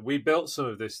 It's that we built some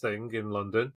of this thing in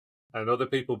London, and other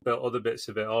people built other bits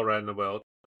of it all around the world.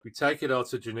 We take it all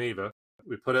to Geneva,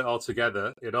 we put it all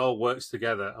together, it all works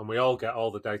together, and we all get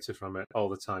all the data from it all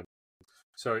the time.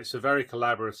 So it's a very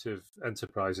collaborative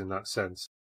enterprise in that sense.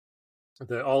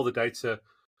 All the data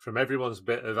from everyone's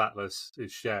bit of Atlas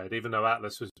is shared, even though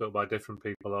Atlas was built by different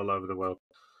people all over the world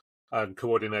and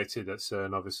coordinated at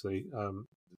CERN, obviously,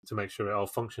 to make sure it all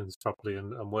functions properly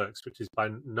and works, which is by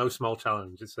no small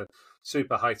challenge. It's a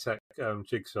super high-tech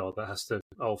jigsaw that has to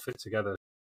all fit together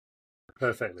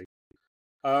perfectly.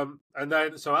 And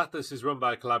then, so Atlas is run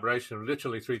by a collaboration of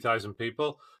literally 3,000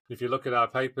 people. If you look at our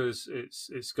papers,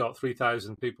 it's got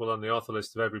 3,000 people on the author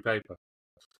list of every paper.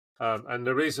 And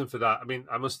the reason for that, I mean,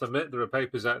 I must admit there are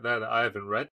papers out there that I haven't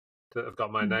read that have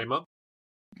got my name on.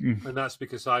 And that's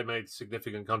because I made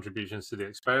significant contributions to the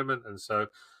experiment, and so,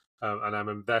 and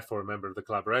I'm therefore a member of the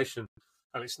collaboration.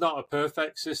 And it's not a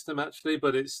perfect system actually,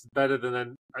 but it's better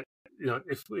than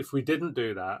if we didn't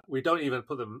do that, we don't even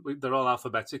put them. They're all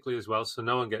alphabetically as well, so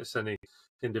no one gets any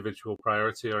individual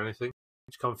priority or anything,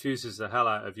 which confuses the hell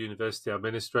out of university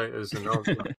administrators and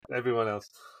everyone else.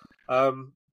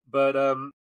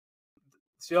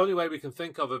 It's the only way we can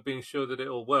think of being sure that it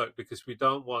will work, because we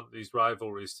don't want these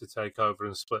rivalries to take over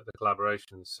and split the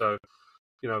collaborations. So,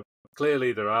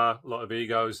 clearly there are a lot of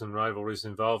egos and rivalries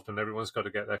involved, and everyone's got to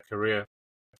get their career,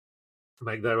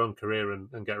 make their own career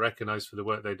and get recognized for the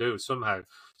work they do somehow.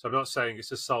 So I'm not saying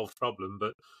it's a solved problem,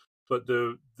 but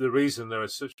the reason there are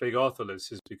such big author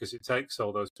lists is because it takes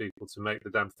all those people to make the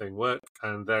damn thing work,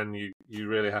 and then you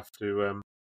really have to,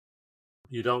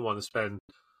 you don't want to spend.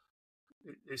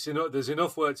 There's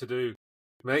enough work to do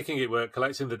making it work,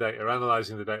 collecting the data,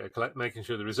 analyzing the data, making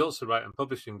sure the results are right and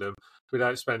publishing them,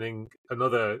 without spending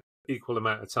another equal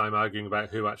amount of time arguing about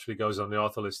who actually goes on the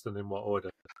author list and in what order.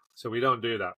 So we don't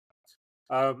do that.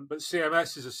 But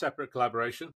CMS is a separate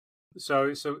collaboration.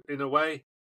 So in a way,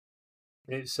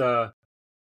 it's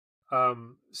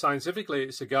scientifically,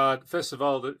 it's a guard. First of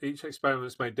all, that each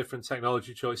experiment's made different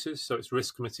technology choices, so it's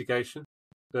risk mitigation.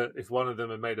 That if one of them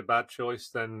had made a bad choice,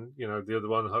 then the other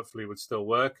one hopefully would still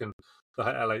work, and the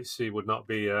LHC would not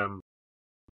be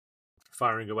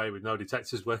firing away with no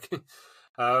detectors working.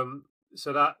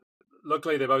 So that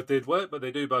luckily they both did work, but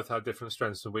they do both have different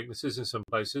strengths and weaknesses in some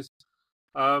places.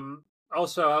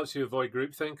 Also helps you avoid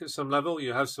groupthink at some level.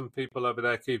 You have some people over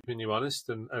there keeping you honest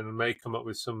and may come up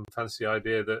with some fancy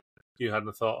idea that you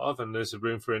hadn't thought of, and there's a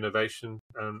room for innovation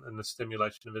and the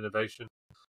stimulation of innovation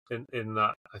in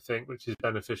that, I think, which is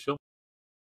beneficial.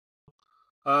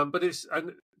 But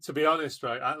and to be honest,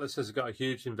 right, Atlas has got a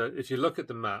huge if you look at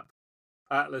the map,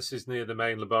 Atlas is near the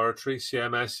main laboratory.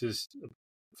 CMS is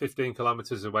 15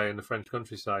 kilometers away in the French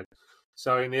countryside.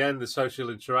 So in the end, the social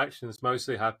interactions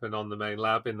mostly happen on the main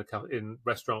lab in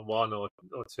restaurant 1 or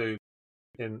 2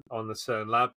 on the CERN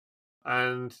lab,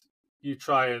 and you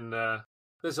try and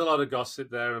there's a lot of gossip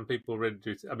there, and people really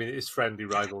do. I mean, it's friendly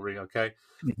rivalry, okay?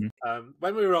 Mhm.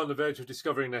 When we were on the verge of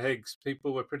discovering the Higgs,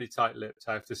 people were pretty tight-lipped,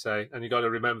 I have to say. And you got to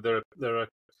remember there are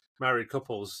married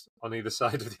couples on either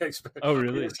side of the Oh,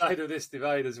 either really? side of this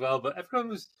divide as well. But everyone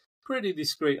was pretty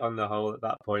discreet on the whole at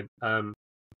that point. And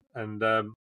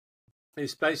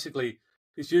it's basically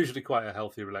it's usually quite a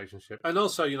healthy relationship. And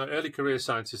also, early career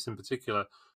scientists in particular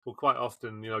will quite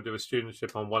often, do a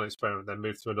studentship on one experiment, then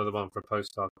move to another one for a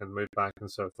postdoc and move back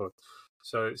and so forth.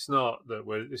 So it's not that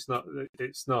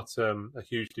it's not a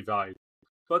huge divide,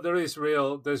 but there's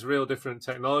real different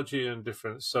technology and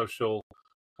different social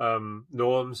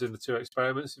norms in the two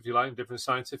experiments, if you like, and different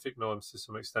scientific norms to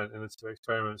some extent in the two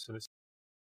experiments, and it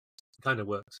kind of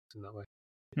works in that way.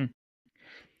 Hmm.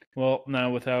 Well, now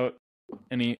without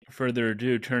any further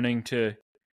ado, turning to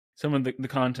some of the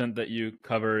content that you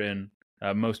cover in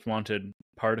Most Wanted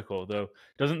Particle, though,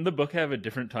 doesn't the book have a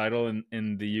different title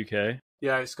in the UK?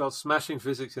 Yeah, it's called Smashing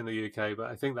Physics in the UK, but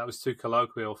I think that was too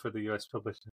colloquial for the US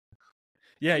publisher.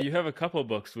 Yeah, you have a couple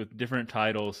books with different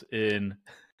titles in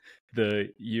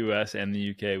the US and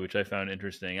the UK, which I found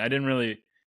interesting.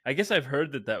 I guess I've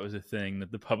heard that was a thing,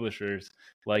 that the publishers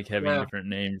like having different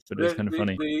names, but it was kind of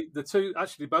funny. The two,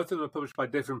 actually, both of them are published by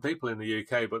different people in the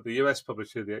UK, but the US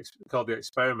publisher, called The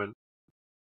Experiment,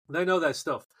 they know their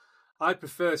stuff. I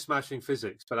prefer Smashing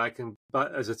Physics, but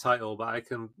as a title, but I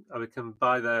can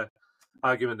buy their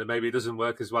argument that maybe it doesn't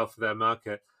work as well for their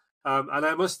market. And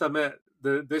I must admit,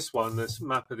 this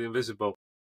Map of the Invisible,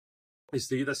 that's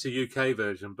the UK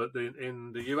version, but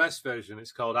in the US version,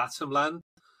 it's called Atomland,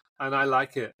 and I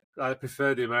like it. I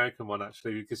prefer the American one,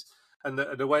 actually, because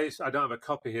the way I don't have a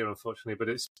copy here, unfortunately, but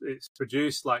it's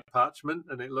produced like parchment,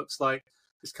 and it looks like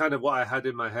it's kind of what I had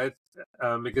in my head,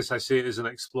 because I see it as an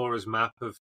explorer's map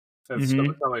of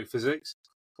subatomic physics,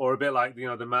 or a bit like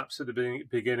the maps at the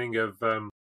beginning of the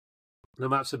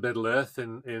maps of Middle Earth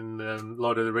in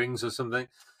Lord of the Rings or something.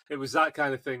 It was that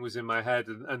kind of thing was in my head,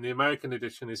 and the American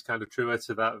edition is kind of truer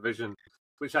to that vision,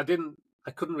 which I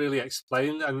couldn't really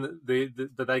explain, and they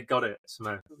got it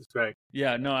somehow. It was great.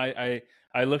 Yeah, no,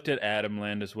 I looked at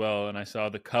Atomland as well, and I saw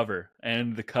the cover,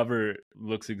 and the cover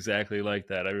looks exactly like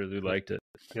that. I really liked it.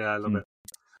 Yeah, I love it.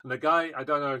 And the guy, I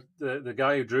don't know, the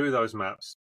guy who drew those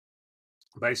maps,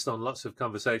 based on lots of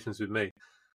conversations with me,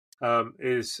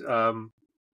 is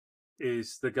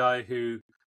the guy who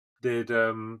did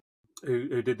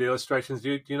who did the illustrations.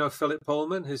 Do you know Philip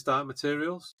Pullman, his Dark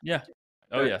Materials? Yeah.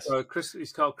 Oh, yes.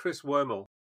 He's called Chris Wormel,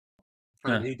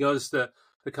 and he does the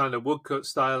kind of woodcut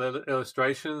style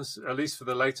illustrations, at least for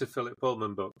the later Philip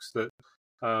Pullman books. That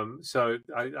so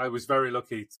I was very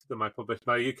lucky that my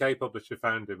UK publisher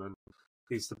found him, and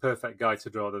he's the perfect guy to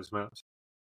draw those maps.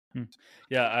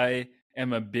 Yeah, I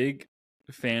am a big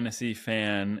fantasy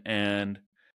fan, and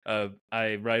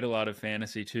I write a lot of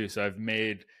fantasy too. So I've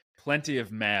made plenty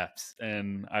of maps,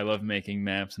 and I love making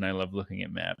maps, and I love looking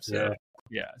at maps. So,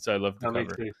 yeah, so I love the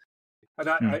cover. And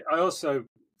I also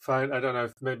find, I don't know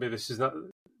if maybe this is not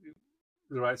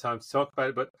the right time to talk about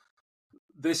it, but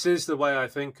this is the way I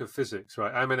think of physics,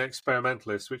 right? I'm an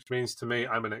experimentalist, which means to me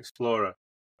I'm an explorer.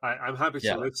 I'm happy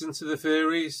to listen to the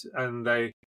theories, and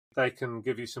they can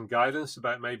give you some guidance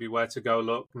about maybe where to go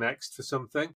look next for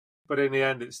something. But in the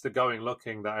end, it's the going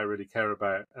looking that I really care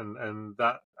about, and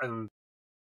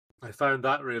I found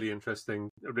that really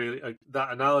interesting. Really,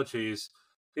 that analogy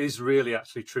is really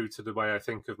actually true to the way I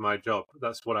think of my job.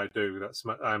 That's what I do.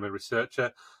 I'm a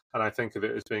researcher, and I think of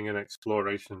it as being an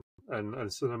exploration,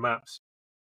 and so the maps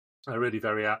are really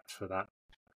very apt for that.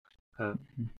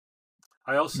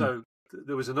 I also,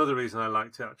 there was another reason I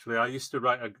liked it, actually. I used to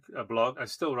write a blog. I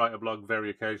still write a blog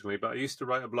very occasionally, but I used to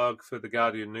write a blog for the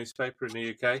Guardian newspaper in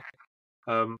the UK.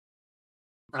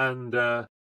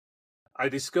 I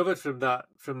discovered from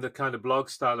the kind of blog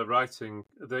style of writing,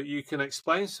 that you can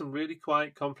explain some really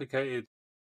quite complicated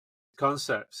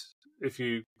concepts if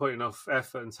you put enough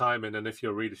effort and time in, and if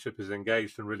your readership is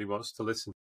engaged and really wants to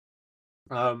listen.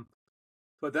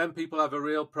 But then people have a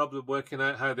real problem working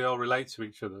out how they all relate to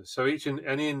each other. So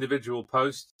any individual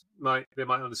post might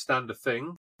understand a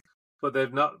thing, but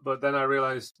they've not. But then I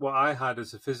realized what I had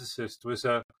as a physicist was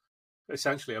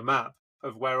essentially a map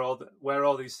of where all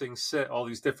these things sit, all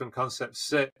these different concepts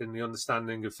sit in the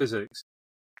understanding of physics.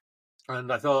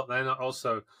 And I thought then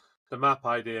also the map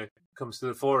idea comes to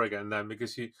the fore again then,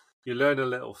 because you learn a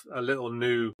little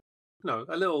new,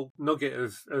 a little nugget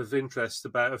of interest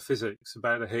about physics,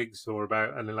 about a Higgs or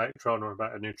about an electron or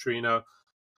about a neutrino,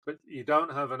 but you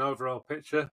don't have an overall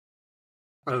picture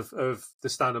of the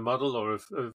Standard Model or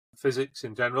of physics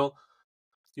in general.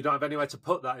 You don't have anywhere to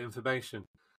put that information.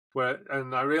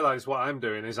 And I realize what I'm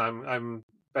doing is I'm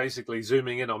basically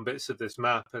zooming in on bits of this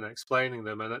map and explaining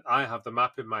them. And I have the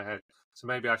map in my head, so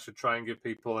maybe I should try and give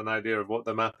people an idea of what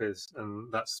the map is,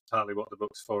 and that's partly what the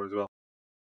book's for as well.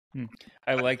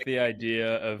 I like the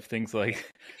idea of things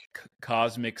like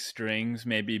cosmic strings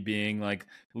maybe being like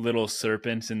little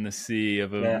serpents in the sea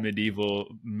of a medieval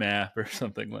map or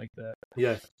something like that.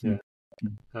 Yeah.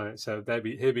 All right, so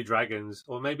here be dragons,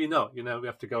 or maybe not. We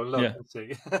have to go and look and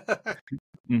see.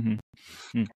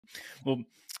 Well,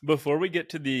 before we get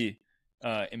to the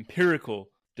empirical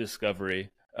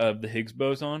discovery of the Higgs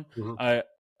boson,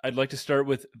 I'd like to start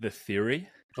with the theory.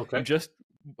 Okay. Just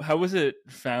how was it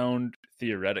found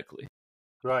theoretically?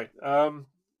 Right.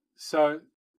 So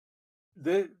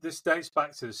this dates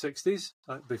back to the 60s,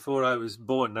 before I was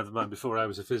born, never mind before I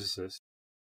was a physicist.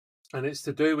 And it's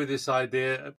to do with this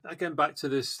idea, again, back to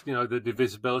this, the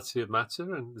divisibility of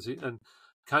matter. And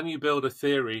can you build a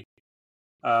theory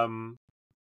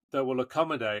that will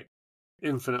accommodate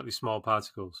infinitely small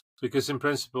particles? Because in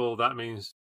principle, that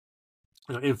means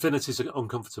infinities are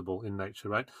uncomfortable in nature,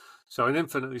 right? So an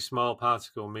infinitely small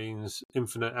particle means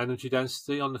infinite energy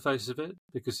density on the face of it,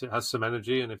 because it has some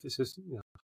energy. And if it's just, it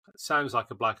sounds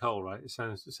like a black hole, right? It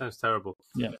sounds terrible.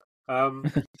 Yeah.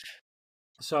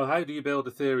 So how do you build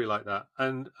a theory like that?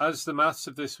 And as the maths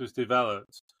of this was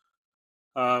developed,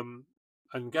 and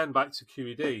again back to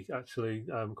QED, actually,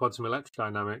 quantum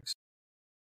electrodynamics,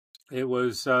 it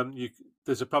was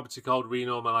there's a property called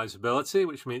renormalizability,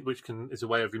 which is a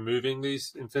way of removing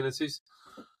these infinities,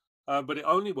 but it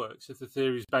only works if the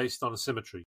theory is based on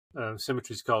symmetry.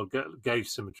 Symmetry is called gauge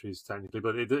symmetries technically,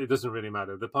 but it doesn't really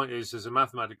matter. The point is, there's a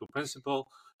mathematical principle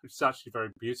which is actually very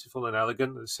beautiful and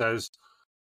elegant that says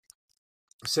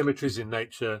symmetries in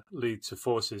nature lead to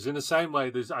forces. In the same way,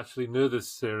 there's actually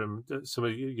Noether's theorem that some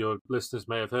of your listeners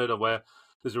may have heard of, where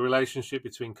there's a relationship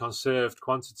between conserved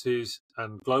quantities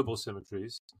and global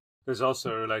symmetries. There's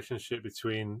also a relationship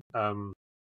between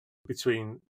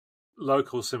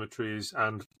local symmetries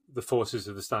and the forces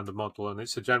of the standard model, and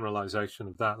it's a generalization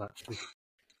of that, actually,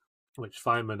 which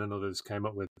Feynman and others came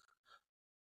up with.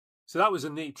 So that was a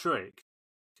neat trick,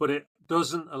 but it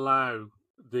doesn't allow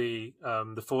the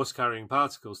force-carrying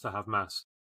particles to have mass.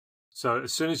 So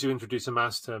as soon as you introduce a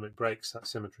mass term, it breaks that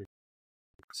symmetry.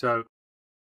 So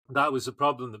that was a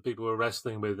problem that people were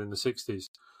wrestling with in the 60s.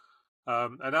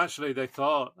 And actually they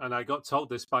thought, and I got told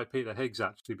this by Peter Higgs,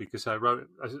 actually, because I wrote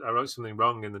something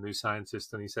wrong in the New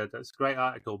Scientist, and he said, that's a great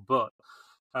article, but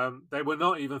they were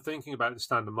not even thinking about the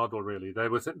standard model, really. They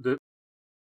were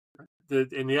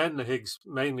in the end, the Higgs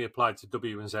mainly applied to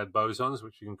W and Z bosons,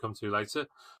 which you can come to later.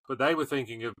 But they were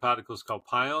thinking of particles called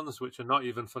pions, which are not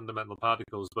even fundamental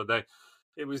particles. But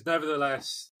it was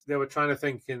nevertheless, they were trying to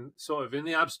think in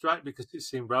the abstract, because it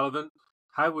seemed relevant.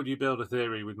 How would you build a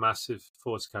theory with massive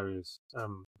force carriers?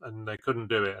 And they couldn't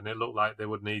do it, and it looked like they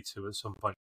would need to at some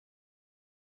point.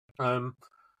 And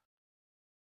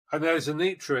there's a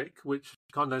neat trick which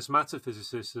condensed matter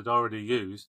physicists had already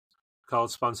used, called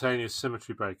spontaneous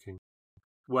symmetry breaking,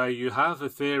 where you have a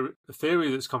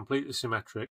theory that's completely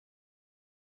symmetric,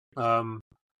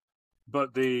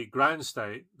 but the ground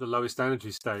state, the lowest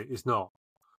energy state, is not.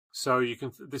 So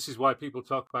this is why people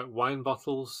talk about wine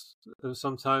bottles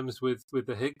sometimes with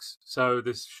the Higgs. So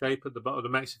this shape at the bottom, the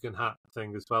Mexican hat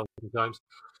thing as well, sometimes.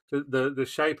 The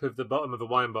shape of the bottom of the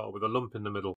wine bottle with a lump in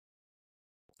the middle.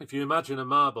 If you imagine a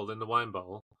marble in the wine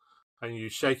bottle and you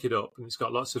shake it up and it's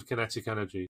got lots of kinetic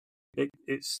energy, it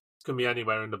can be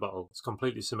anywhere in the bottle. It's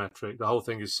completely symmetric. The whole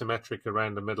thing is symmetric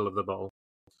around the middle of the bottle.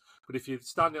 But if you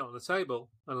stand it on the table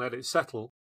and let it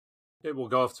settle, it will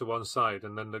go off to one side,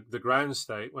 and then the ground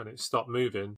state, when it's stopped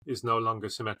moving, is no longer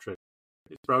symmetric.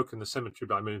 It's broken the symmetry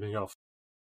by moving off.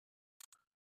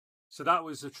 So that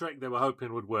was the trick they were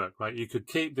hoping would work, right? You could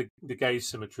keep the gauge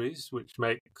symmetries, which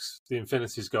makes the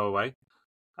infinities go away,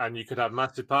 and you could have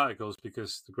massive particles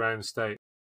because the ground state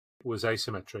was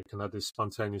asymmetric and had this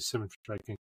spontaneous symmetry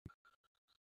breaking.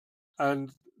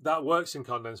 And that works in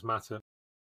condensed matter,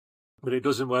 but it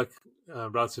doesn't work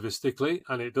relativistically,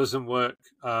 and it doesn't work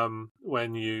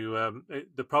when you...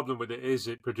 the problem with it is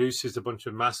it produces a bunch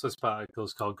of massless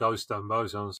particles called ghost-stone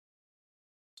bosons,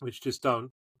 which just don't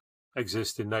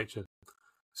exist in nature.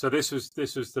 So this was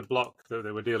the block that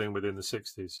they were dealing with in the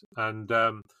 60s. And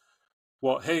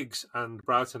what Higgs and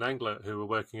Broughton Englert, who were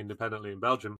working independently in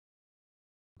Belgium,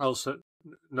 also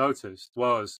noticed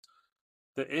was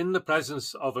that in the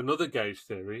presence of another gauge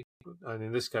theory, and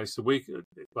in this case,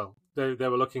 they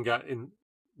were looking at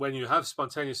when you have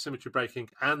spontaneous symmetry breaking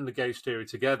and the gauge theory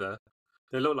together,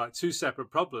 they look like two separate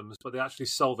problems, but they actually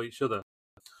solve each other.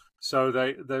 So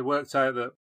they worked out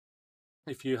that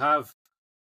if you have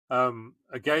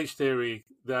a gauge theory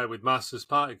there with massless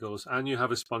particles, and you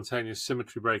have a spontaneous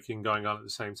symmetry breaking going on at the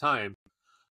same time,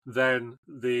 then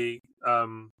they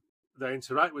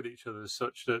interact with each other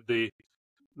such that the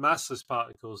massless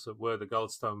particles that were the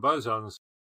Goldstone bosons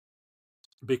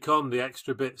become the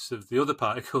extra bits of the other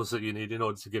particles that you need in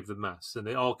order to give them mass, and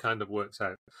it all kind of works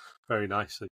out very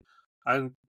nicely.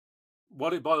 And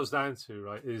what it boils down to,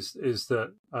 right, is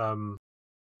that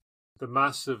the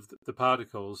mass of the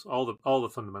particles, all the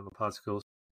fundamental particles,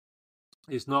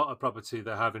 is not a property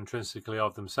they have intrinsically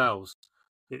of themselves.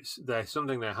 They're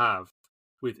something they have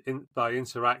by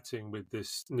interacting with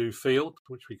this new field,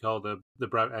 which we call the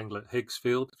Braut-Englert Higgs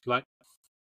field, if you like.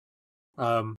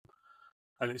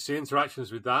 And it's the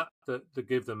interactions with that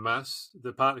give them mass.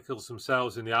 The particles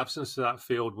themselves, in the absence of that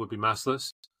field, would be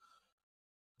massless.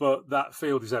 But that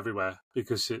field is everywhere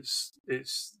because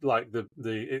it's like the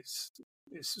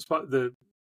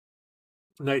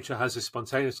nature has a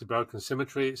spontaneously broken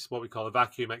symmetry. It's what we call a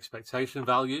vacuum expectation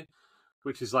value,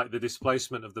 which is like the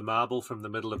displacement of the marble from the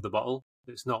middle of the bottle.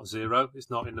 It's not zero. It's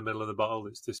not in the middle of the bottle.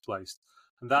 It's displaced.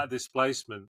 And that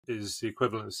displacement is the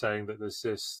equivalent of saying that there's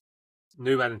this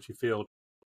new energy field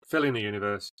filling the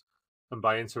universe. And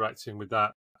by interacting with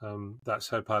that, that's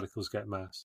how particles get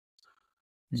mass.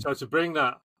 So to bring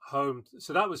that home,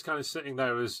 so that was kind of sitting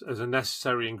there as a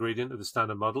necessary ingredient of the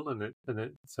Standard Model, and it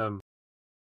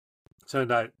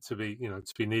turned out to be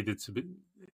needed to be,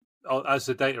 as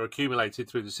the data accumulated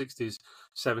through the 60s,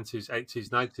 70s, 80s,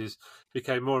 90s,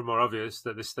 became more and more obvious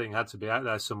that this thing had to be out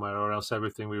there somewhere, or else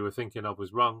everything we were thinking of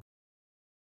was wrong.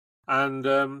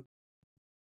 And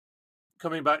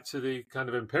coming back to the kind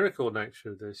of empirical nature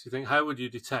of this, you think, how would you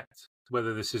detect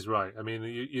whether this is right? I mean,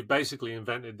 you basically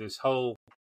invented this whole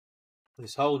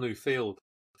new field,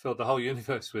 filled the whole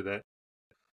universe with it,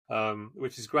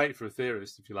 which is great for a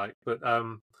theorist, if you like. But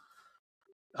and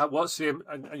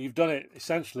you've done it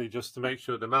essentially just to make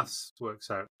sure the maths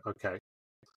works out okay.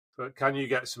 But can you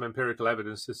get some empirical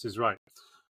evidence this is right?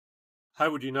 How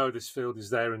would you know this field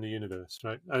is there in the universe,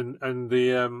 right? And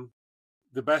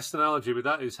the best analogy with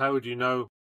that is, how would you know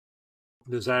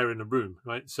there's air in a room,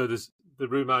 right? So there's the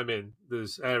room I'm in,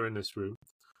 there's air in this room.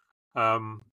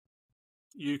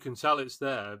 You can tell it's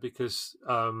there because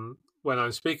when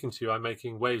I'm speaking to you, I'm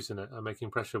making waves in it. I'm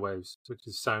making pressure waves, which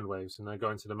is sound waves, and I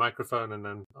go into the microphone, and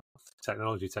then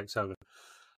technology takes over.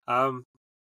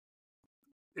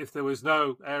 If there was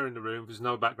no air in the room, there's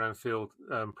no background field,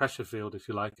 pressure field, if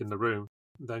you like, in the room,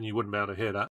 then you wouldn't be able to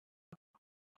hear that.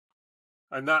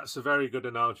 And that's a very good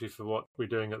analogy for what we're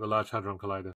doing at the Large Hadron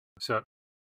Collider. So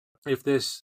if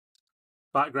this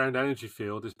background energy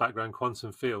field, this background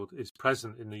quantum field, is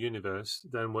present in the universe,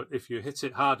 then if you hit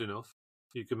it hard enough,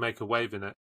 you can make a wave in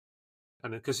it.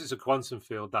 And because it's a quantum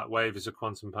field, that wave is a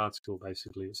quantum particle,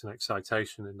 basically. It's an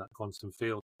excitation in that quantum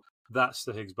field. That's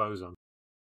the Higgs boson.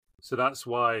 So that's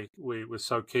why we were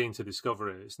so keen to discover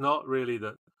it. It's not really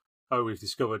that, we've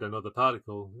discovered another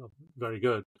particle. Very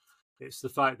good. It's the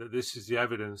fact that this is the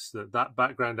evidence that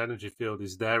background energy field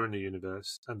is there in the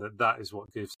universe, and that is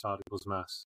what gives particles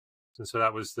mass. And so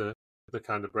that was the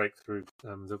kind of breakthrough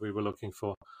that we were looking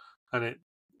for. And it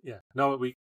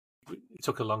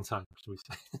took a long time, should we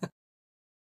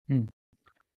say.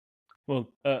 Well,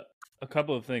 a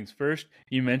couple of things. First,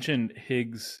 you mentioned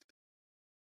Higgs'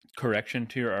 correction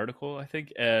to your article, I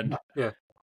think, and yeah.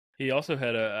 He also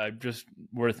had just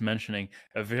worth mentioning,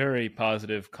 a very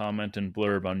positive comment and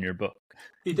blurb on your book.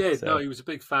 He did. So. No, he was a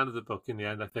big fan of the book in the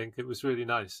end, I think. It was really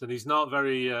nice. And he's not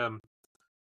very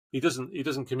he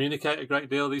doesn't communicate a great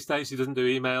deal these days. He doesn't do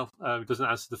email. He doesn't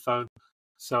answer the phone.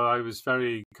 So I was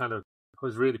really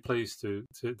pleased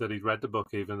that he'd read the book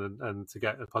even, and to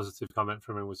get a positive comment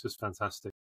from him was just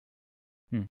fantastic.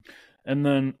 And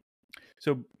then,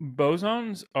 so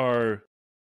bosons are,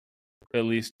 at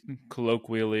least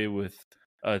colloquially with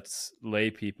us lay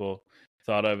people,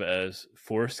 thought of as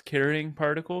force-carrying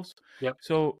particles. Yep.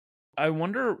 So I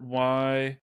wonder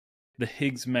why the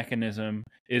Higgs mechanism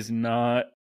is not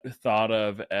thought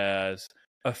of as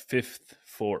a fifth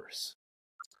force.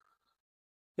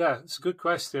 Yeah, it's a good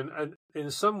question. And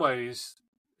in some ways,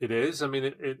 it is. I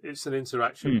mean, it's an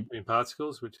interaction between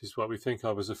particles, which is what we think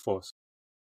of as a force.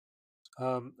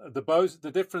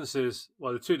 The differences,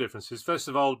 well, the two differences. First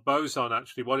of all, boson,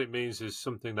 actually, what it means is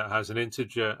something that has an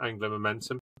integer angular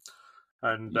momentum.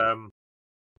 And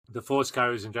the force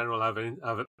carriers in general have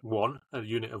a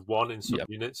unit of one in some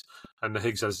units, and the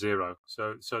Higgs has 0.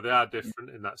 So they are different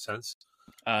in that sense.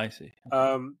 I see.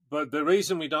 But the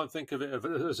reason we don't think of it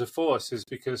as a force is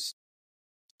because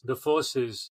the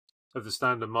forces of the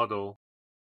Standard Model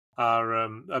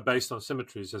are based on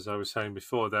symmetries, as I was saying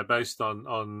before. They're based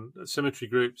on symmetry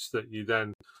groups that you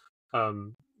then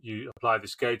you apply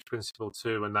this gauge principle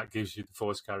to, and that gives you the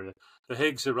force carrier. The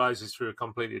Higgs arises through a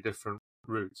completely different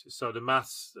route. So the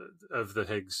mass of the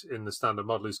Higgs in the standard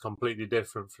model is completely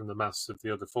different from the mass of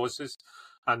the other forces,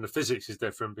 and the physics is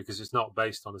different because it's not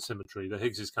based on a symmetry. The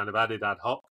Higgs is kind of added ad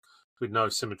hoc with no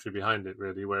symmetry behind it,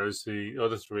 really, whereas the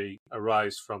other three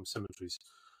arise from symmetries.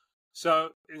 So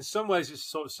in some ways, it's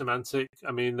sort of semantic.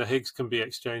 I mean, the Higgs can be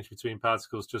exchanged between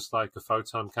particles just like a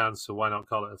photon can, so why not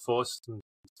call it a force? And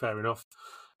fair enough.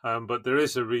 But there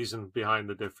is a reason behind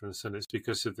the difference, and it's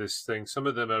because of this thing. Some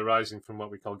of them are arising from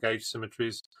what we call gauge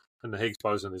symmetries, and the Higgs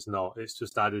boson is not. It's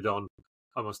just added on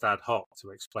almost ad hoc to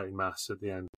explain mass at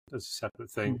the end as a separate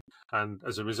thing. And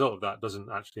as a result of that, doesn't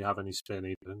actually have any spin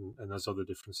even, and there's other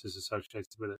differences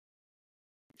associated with it.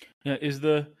 Yeah, is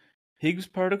the Higgs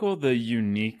particle the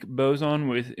unique boson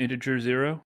with integer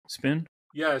zero spin?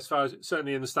 Yeah, as far as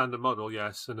certainly in the standard model,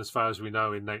 yes, and as far as we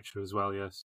know in nature as well,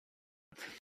 yes.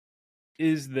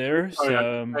 Is there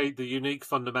some the unique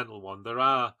fundamental one? There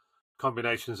are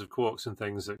combinations of quarks and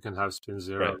things that can have spin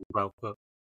zero Right. as well, but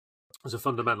as a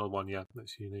fundamental one, yeah,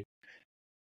 that's unique.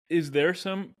 Is there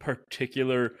some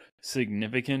particular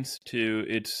significance to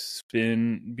its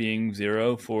spin being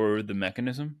zero for the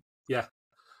mechanism? Yeah.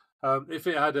 If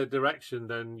it had a direction,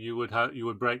 then you would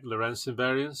break Lorentz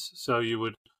invariance. So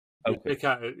you'd pick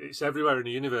out it's everywhere in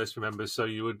the universe. Remember, so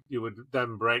you would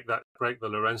then break the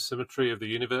Lorentz symmetry of the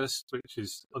universe, which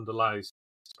underlies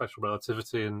special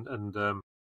relativity and the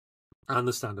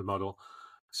standard model.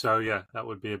 So yeah, that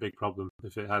would be a big problem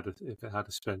if it had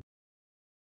a spin.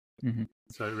 Mm-hmm.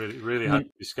 So it really had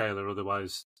to be scalar.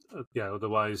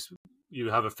 Otherwise you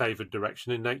have a favored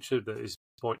direction in nature that is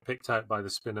picked out by the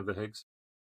spin of the Higgs.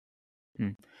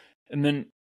 And then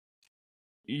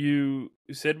you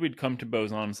said we'd come to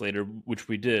bosons later, which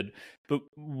we did. But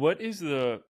what is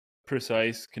the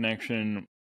precise connection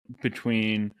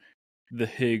between the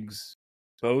Higgs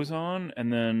boson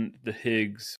and then the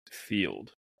Higgs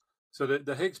field? So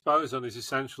the Higgs boson is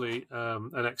essentially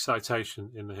an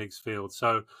excitation in the Higgs field.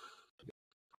 So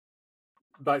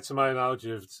back to my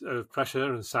analogy of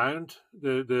pressure and sound,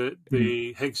 the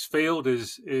Higgs field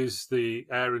is the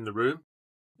air in the room,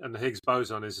 and the Higgs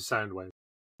boson is a sound wave.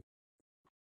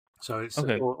 So it's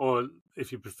or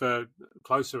if you prefer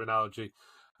closer analogy,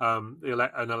 an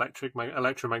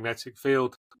electromagnetic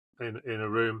field in a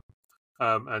room,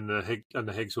 and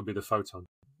the Higgs will be the photon,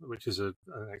 which is an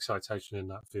excitation in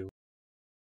that field.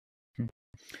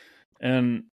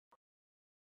 And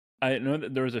I know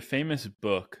that there was a famous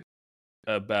book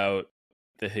about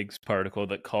the Higgs particle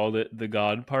that called it the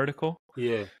God particle.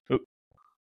 Yeah. But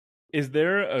is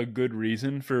there a good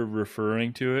reason for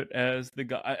referring to it as the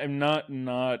God? I'm not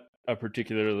a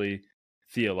particularly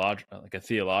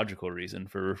theological reason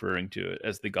for referring to it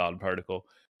as the God particle,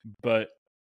 but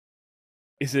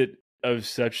is it of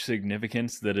such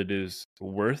significance that it is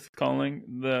worth calling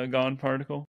the God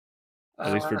particle,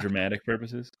 at least for dramatic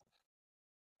purposes?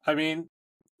 I mean,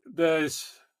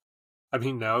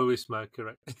 no, it's my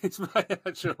correct. It's my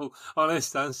actual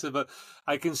honest answer, but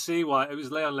I can see why. It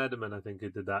was Leon Lederman, I think, who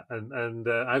did that, and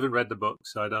I haven't read the book,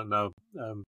 so I don't know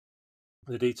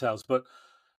the details. But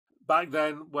back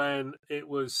then, when it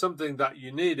was something that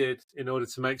you needed in order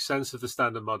to make sense of the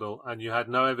standard model, and you had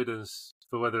no evidence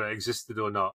for whether it existed or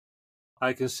not,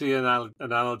 I can see an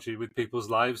analogy with people's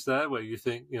lives there, where you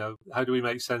think, how do we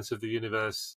make sense of the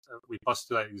universe? We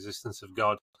postulate the existence of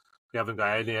God. We haven't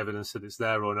got any evidence that it's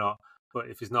there or not. But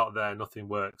if it's not there, nothing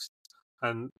works.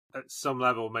 And at some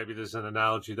level, maybe there's an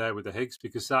analogy there with the Higgs,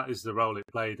 because that is the role it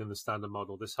played in the standard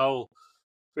model. This whole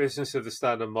business of the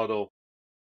standard model,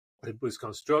 it was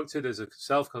constructed as a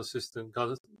self-consistent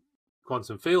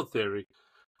quantum field theory,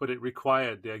 but it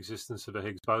required the existence of a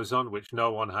Higgs boson, which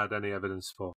no one had any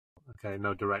evidence for. Okay,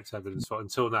 no direct evidence for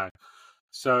until now.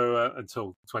 So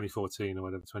until 2014 or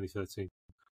whatever, 2013.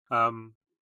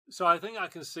 So I think I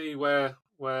can see where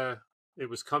it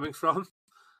was coming from.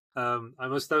 I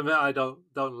must admit I don't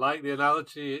like the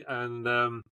analogy, and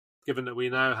given that we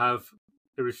now have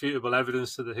irrefutable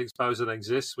evidence that the Higgs boson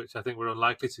exists, which I think we're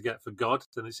unlikely to get for God,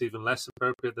 then it's even less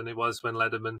appropriate than it was when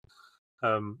Lederman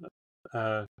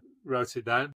wrote it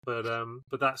down.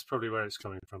 But that's probably where it's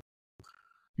coming from.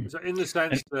 So in the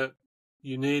sense that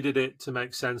you needed it to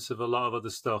make sense of a lot of other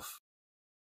stuff.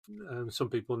 Some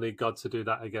people need God to do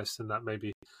that, I guess, and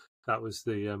that was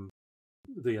the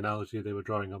analogy they were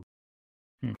drawing on.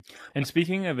 And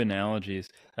speaking of analogies,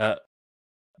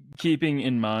 keeping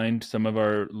in mind some of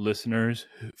our listeners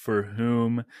for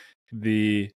whom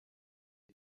the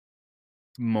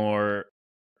more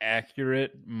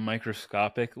accurate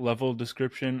microscopic level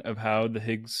description of how the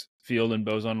Higgs field and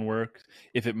boson work,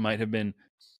 if it might have been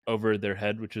over their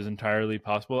head, which is entirely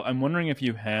possible. I'm wondering if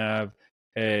you have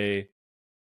a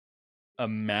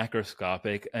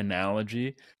macroscopic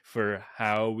analogy for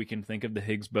how we can think of the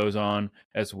Higgs boson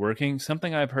as working.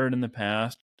 Something I've heard in the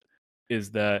past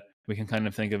is that we can kind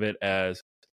of think of it as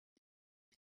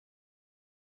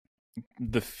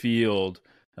the field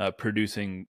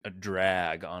producing a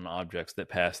drag on objects that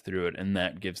pass through it, and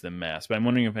that gives them mass. But I'm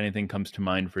wondering if anything comes to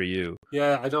mind for you.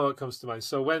 Yeah, I know what comes to mind.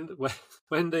 So when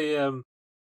they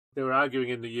were arguing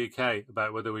in the UK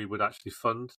about whether we would actually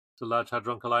fund the Large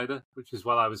Hadron Collider, which is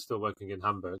while I was still working in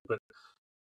Hamburg, but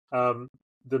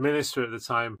the minister at the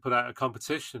time put out a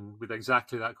competition with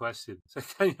exactly that question. So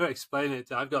can you explain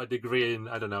it? I've got a degree in,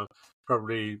 I don't know,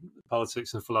 probably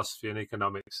politics and philosophy and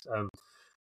economics.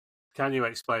 Can you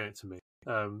explain it to me?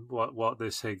 What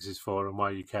this Higgs is for and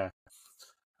why you care?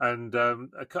 And a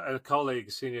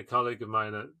senior colleague of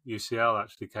mine at UCL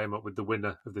actually came up with the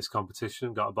winner of this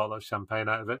competition, got a bottle of champagne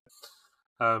out of it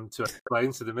to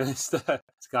explain to the minister.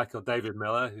 It's a guy called David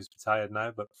Miller, who's retired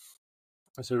now, but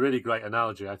it's a really great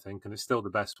analogy, I think, and it's still the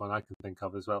best one I can think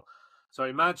of as well. So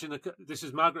imagine, this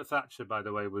is Margaret Thatcher, by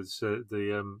the way, was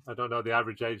I don't know the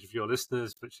average age of your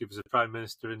listeners, but she was a prime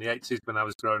minister in the 80s when I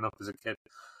was growing up as a kid.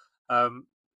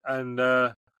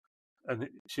 And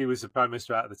she was the prime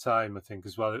minister at the time, I think,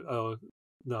 as well. Oh,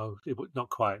 no, not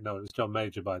quite. No, it was John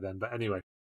Major by then. But anyway,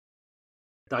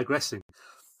 digressing.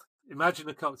 Imagine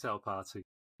a cocktail party.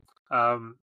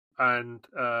 And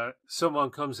someone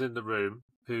comes in the room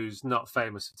who's not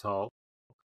famous at all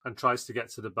and tries to get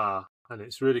to the bar. And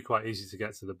it's really quite easy to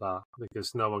get to the bar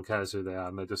because no one cares who they are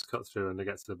and they just cut through and they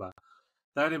get to the bar.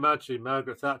 Then imagine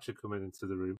Margaret Thatcher coming into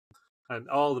the room. And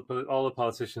all the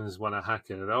politicians want to hack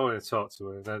her. They all want to talk to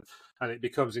her, and it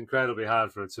becomes incredibly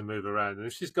hard for her to move around. And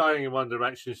if she's going in one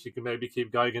direction, she can maybe keep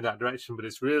going in that direction, but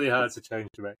it's really hard to change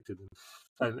direction.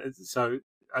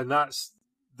 And that's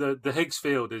the Higgs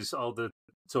field is all the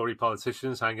Tory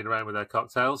politicians hanging around with their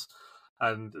cocktails,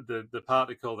 and the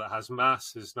particle that has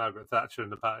mass is Margaret Thatcher,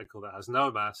 and the particle that has no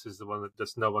mass is the one that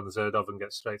just no one has heard of and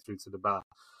gets straight through to the bar.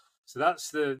 So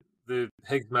that's the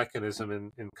Higgs mechanism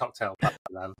in cocktail party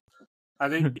land.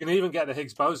 And you can even get the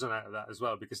Higgs boson out of that as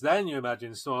well, because then you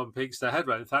imagine someone peeks their head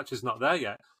round. Thatcher's not there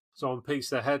yet. Someone peeks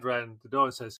their head round the door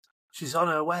and says, "She's on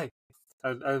her way,"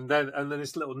 and then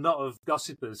this little knot of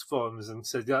gossipers forms and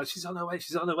says, "Yeah, she's on her way.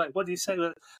 She's on her way. What do you say?"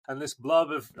 And this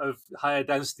blob of higher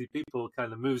density people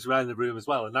kind of moves around the room as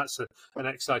well, and that's an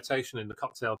excitation in the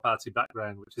cocktail party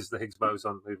background, which is the Higgs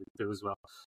boson moving through as well.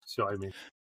 See what I mean?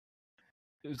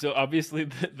 So obviously,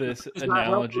 this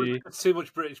analogy. Too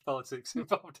much British politics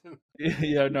involved in.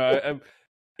 Yeah, no.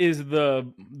 Is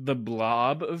the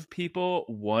blob of people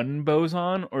one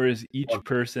boson, or is each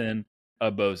person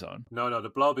a boson? No. The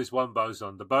blob is one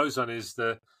boson. The boson is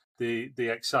the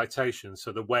excitation.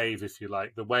 So the wave, if you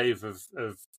like, the wave of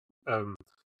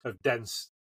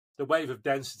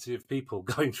density of people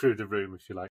going through the room, if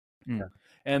you like. Yeah.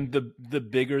 And the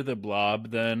bigger the blob,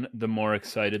 then the more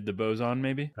excited the boson,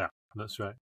 maybe. Yeah. That's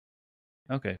right.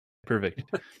 Okay, perfect.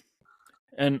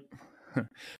 And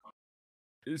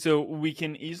so we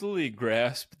can easily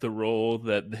grasp the role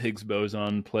that the Higgs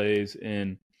boson plays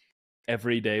in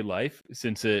everyday life,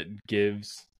 since it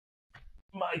gives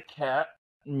my cat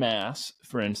mass,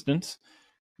 for instance.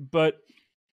 But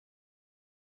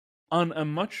on a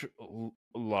much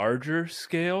larger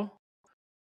scale,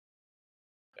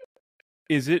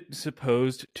 is it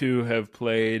supposed to have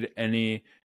played any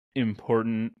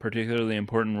particularly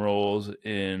important roles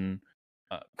in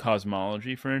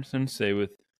cosmology, for instance, say with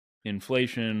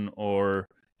inflation or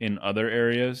in other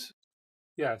areas?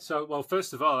 Yeah, so, well,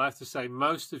 first of all, I have to say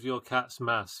most of your cat's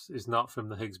mass is not from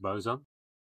the Higgs boson.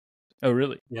 Oh,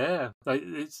 really? Yeah,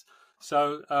 it's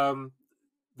so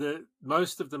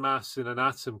most of the mass in an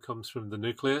atom comes from the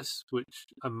nucleus,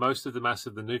 and most of the mass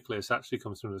of the nucleus actually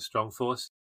comes from the strong force.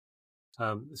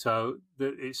 So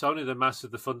it's only the mass of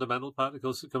the fundamental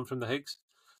particles that come from the Higgs.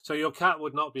 So your cat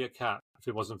would not be a cat if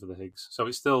it wasn't for the Higgs. So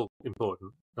it's still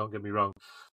important, don't get me wrong.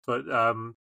 But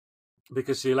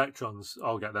because the electrons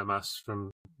all get their mass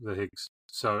from the Higgs.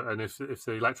 So, and if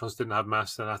the electrons didn't have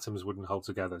mass, then atoms wouldn't hold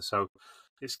together. So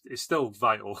it's still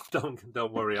vital.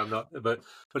 Don't worry, I'm not. But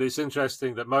it's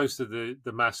interesting that most of the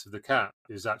mass of the cat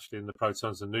is actually in the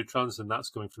protons and neutrons, and that's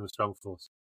coming from the strong force.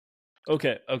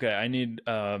 Okay. I need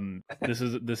this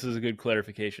is a good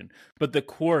clarification. But the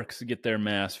quarks get their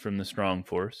mass from the strong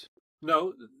force.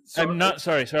 No, I'm not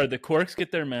sorry. The quarks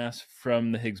get their mass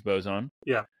from the Higgs boson.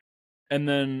 Yeah. And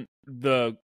then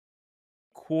the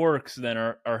quarks then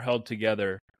are held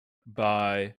together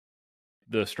by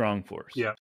the strong force.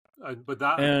 Yeah, but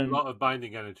that has a lot of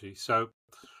binding energy. So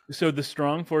the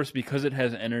strong force, because it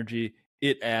has energy,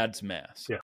 it adds mass.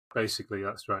 Yeah, basically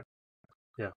that's right.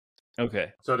 Yeah.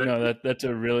 Okay. So that's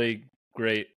a really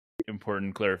great,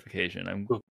 important clarification. I'm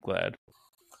glad.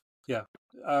 Yeah.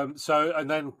 So, and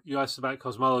then you asked about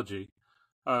cosmology.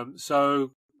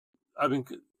 So, I mean,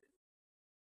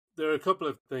 there are a couple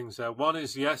of things there. One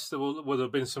is, yes, there will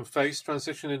have been some phase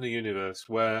transition in the universe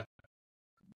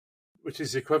which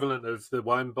is the equivalent of the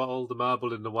wine bottle, the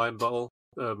marble in the wine bottle,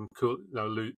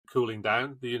 cooling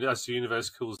down. As the universe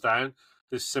cools down,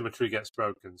 this symmetry gets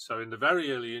broken. So in the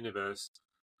very early universe,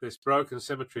 this broken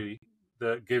symmetry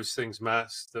that gives things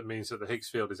mass, that means that the Higgs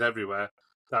field is everywhere.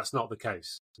 That's not the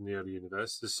case in the early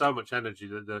universe. There's so much energy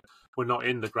that we're not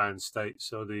in the ground state,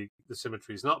 so the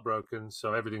symmetry is not broken,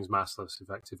 so everything's massless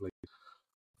effectively.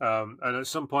 And at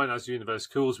some point, as the universe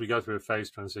cools, we go through a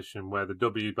phase transition where the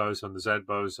W boson, the Z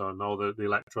boson, all the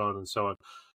electron and so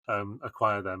on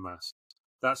acquire their mass.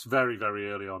 That's very, very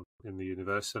early on in the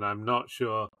universe, and I'm not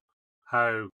sure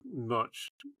how much.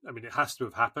 I mean, it has to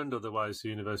have happened, otherwise the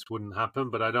universe wouldn't happen,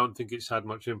 but I don't think it's had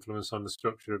much influence on the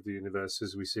structure of the universe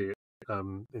as we see it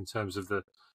in terms of the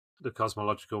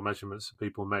cosmological measurements that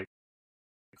people make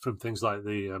from things like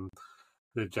the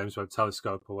James Webb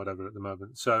Telescope or whatever at the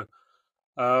moment. So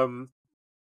the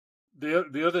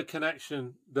other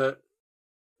connection that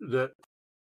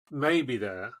may be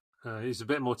there is a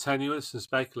bit more tenuous and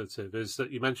speculative. Is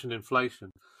that you mentioned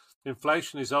inflation?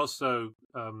 Inflation is also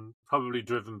probably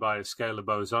driven by a scalar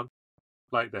boson,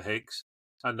 like the Higgs,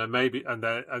 and there may be,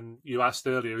 and you asked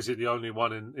earlier, is it the only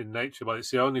one in nature? Well,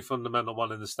 it's the only fundamental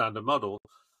one in the Standard Model,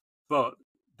 but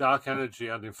dark energy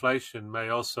and inflation may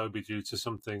also be due to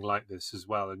something like this as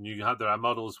well. And there are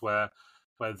models where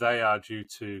they are due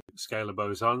to scalar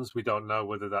bosons. We don't know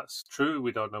whether that's true.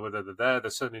 We don't know whether they're there.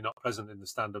 They're certainly not present in the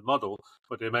Standard Model,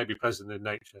 but they may be present in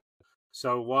nature.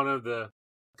 So one of the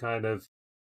kind of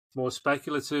more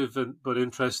speculative but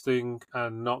interesting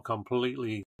and not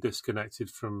completely disconnected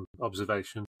from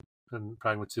observation and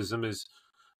pragmatism is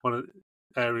one of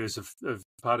the areas of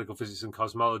particle physics and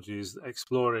cosmology is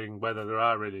exploring whether there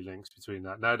are really links between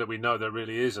that. Now that we know there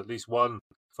really is at least one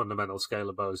fundamental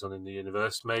scalar boson in the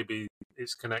universe, maybe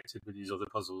it's connected with these other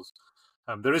puzzles.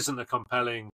 There isn't a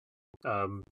compelling,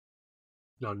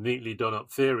 neatly done up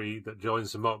theory that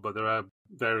joins them up, but there are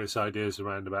various ideas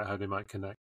around about how they might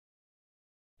connect.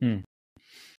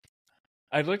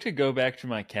 I'd like to go back to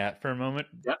my cat for a moment.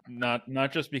 Yeah.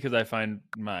 Not just because I find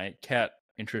my cat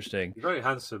interesting. You're very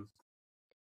handsome.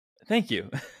 Thank you.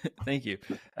 Thank you.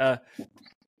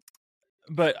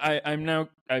 But I'm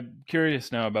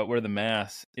curious now about where the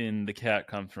mass in the cat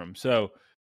comes from. So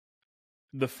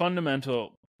the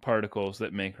fundamental particles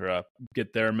that make her up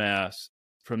get their mass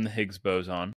from the Higgs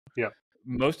boson. Yeah.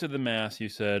 Most of the mass, you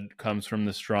said, comes from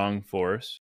the strong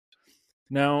force.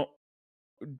 Now,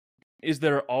 is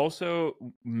there also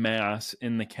mass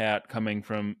in the cat coming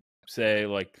from, say,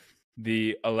 like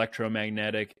the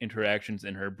electromagnetic interactions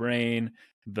in her brain,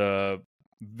 the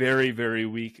very, very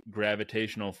weak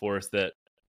gravitational force that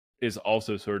is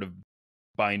also sort of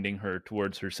binding her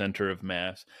towards her center of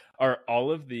mass? Are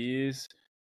all of these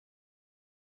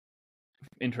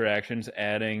interactions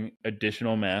adding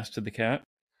additional mass to the cat?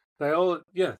 They all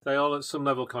at some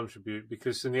level contribute,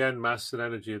 because in the end, mass and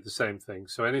energy are the same thing.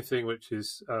 So anything which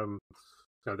is,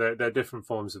 they're different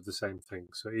forms of the same thing.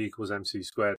 So E equals mc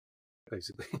squared,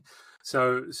 basically.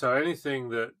 So anything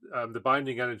that the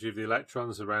binding energy of the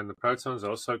electrons around the protons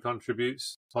also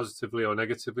contributes positively or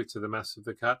negatively to the mass of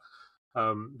the cat.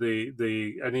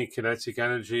 Any kinetic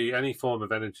energy, any form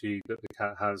of energy that the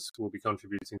cat has will be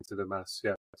contributing to the mass.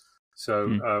 Yeah.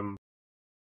 So.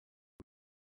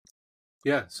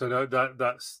 Yeah, so no,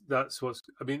 that's what's.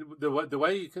 I mean, the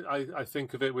way you can, I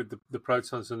think of it with the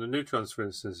protons and the neutrons, for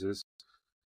instance, is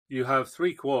you have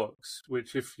three quarks,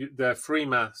 which their free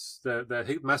mass, their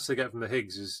mass they get from the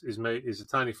Higgs is a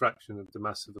tiny fraction of the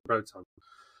mass of the proton,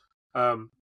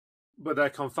 but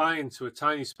they're confined to a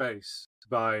tiny space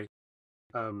by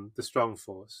the strong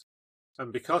force,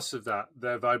 and because of that,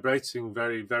 they're vibrating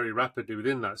very, very rapidly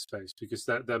within that space, because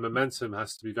their momentum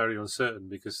has to be very uncertain,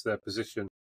 because their position.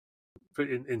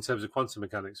 In terms of quantum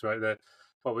mechanics, right?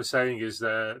 What we're saying is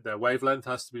their wavelength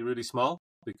has to be really small,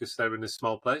 because they're in this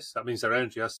small place. That means their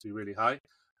energy has to be really high,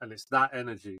 and it's that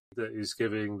energy that is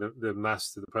giving the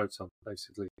mass to the proton,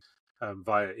 basically,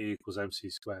 via E equals mc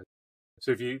squared.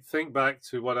 So if you think back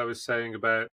to what I was saying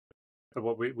about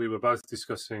what we were both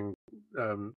discussing,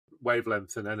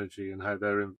 wavelength and energy, and how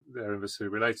they're inversely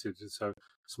related. So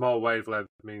small wavelength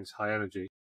means high energy.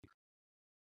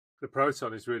 The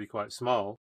proton is really quite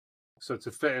small. So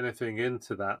to fit anything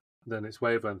into that, then its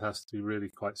wavelength has to be really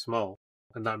quite small,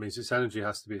 and that means its energy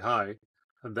has to be high,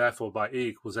 and therefore by E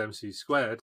equals mc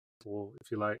squared, or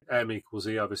if you like, m equals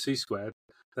E over c squared,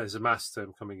 there's a mass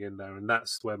term coming in there, and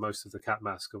that's where most of the cat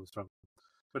mass comes from.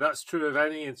 But that's true of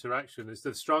any interaction. Is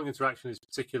the strong interaction is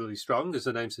particularly strong, as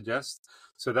the name suggests.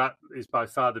 So that is by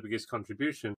far the biggest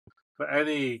contribution. But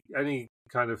any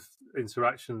kind of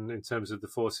interaction in terms of the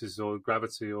forces or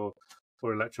gravity or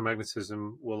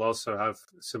electromagnetism will also have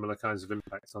similar kinds of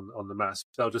impacts on the mass.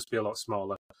 They'll just be a lot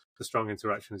smaller. The strong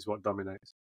interaction is what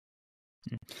dominates.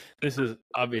 This is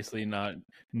obviously not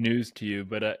news to you,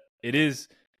 but it is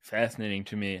fascinating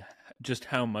to me just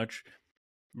how much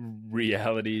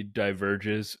reality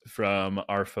diverges from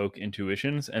our folk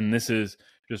intuitions. And this is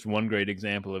just one great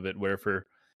example of it, where for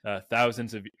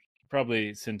thousands of,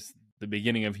 probably since the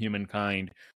beginning of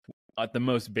humankind, at the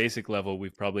most basic level,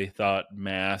 we've probably thought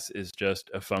mass is just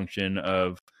a function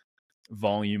of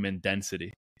volume and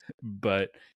density. But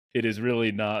it is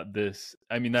really not this.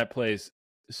 I mean, that plays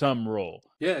some role,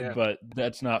 but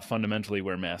that's not fundamentally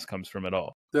where mass comes from at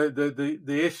all. The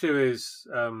issue is,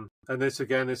 and this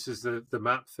is the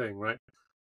map thing, right?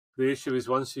 The issue is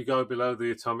once you go below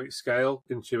the atomic scale,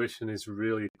 intuition is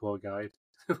really a poor guide.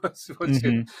 once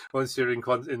you're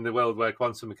in the world where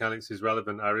quantum mechanics is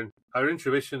relevant, our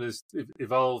intuition has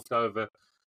evolved over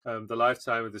the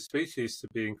lifetime of the species to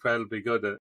be incredibly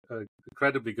good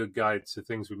guide to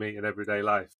things we meet in everyday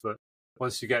life. But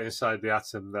once you get inside the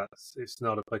atom, it's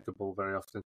not applicable very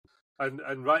often.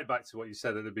 And right back to what you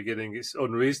said at the beginning, it's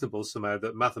unreasonable somehow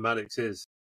that mathematics is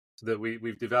that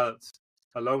we've developed,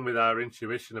 along with our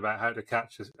intuition about how to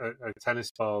catch a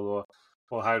tennis ball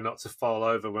or how not to fall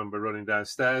over when we're running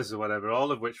downstairs or whatever,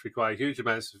 all of which require huge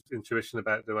amounts of intuition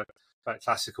about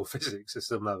classical physics at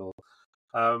some level.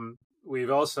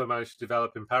 We've also managed to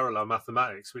develop in parallel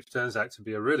mathematics, which turns out to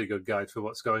be a really good guide for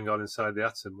what's going on inside the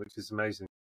atom, which is amazing.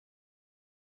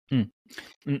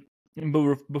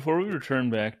 But before we return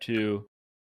back to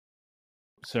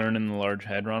CERN and the Large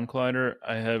Hadron Collider,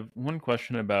 I have one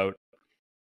question about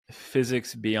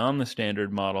physics beyond the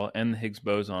Standard Model and the Higgs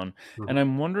boson. Mm-hmm. And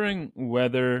I'm wondering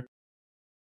whether,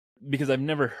 because I've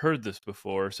never heard this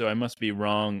before, so I must be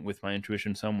wrong with my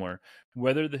intuition somewhere,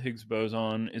 whether the Higgs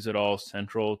boson is at all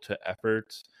central to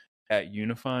efforts at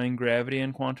unifying gravity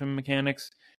and quantum mechanics,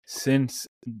 since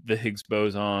the Higgs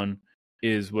boson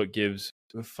is what gives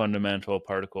fundamental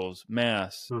particles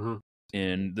mass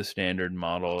in the Standard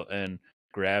Model, and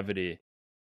gravity,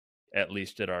 at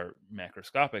least at our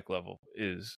macroscopic level,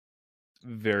 is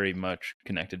very much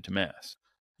connected to mass.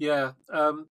 Yeah,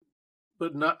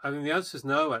 but not. I mean, the answer is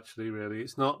no. Actually, really,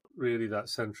 it's not really that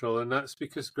central, and that's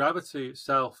because gravity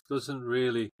itself doesn't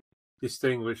really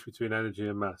distinguish between energy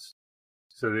and mass.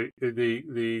 So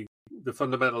the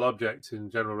fundamental object in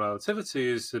general relativity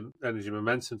is the energy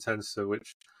momentum tensor,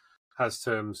 which has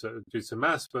terms that are due to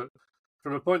mass. But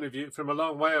from a point of view, from a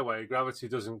long way away, gravity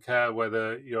doesn't care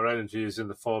whether your energy is in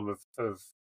the form of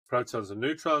protons and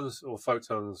neutrons or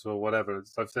photons or whatever.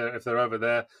 If they're over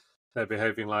there, they're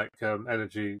behaving like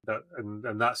energy,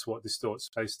 and that's what distorts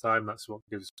space-time. That's what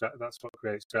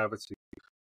creates gravity.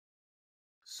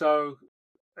 So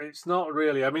it's not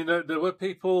really. I mean, there were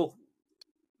people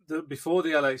that before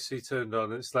the LHC turned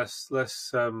on. It's less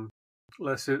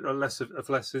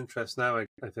interest now, I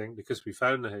think, because we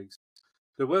found the Higgs.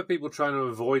 There were people trying to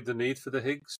avoid the need for the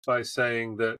Higgs by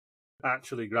saying that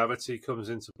actually gravity comes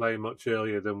into play much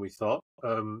earlier than we thought.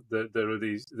 There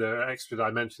are extra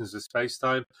dimensions of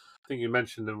space-time. I think you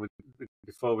mentioned them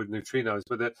before with neutrinos,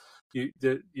 but you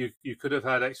could have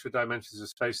had extra dimensions of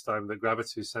space-time that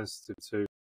gravity is sensitive to,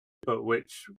 but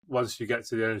which once you get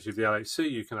to the energy of the LHC,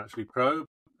 you can actually probe.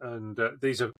 And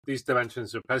these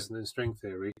dimensions are present in string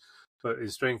theory, but in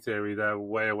string theory they're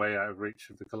way out of reach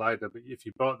of the collider. But if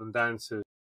you brought them down to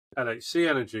LHC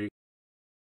energy,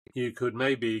 you could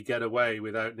maybe get away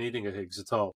without needing a Higgs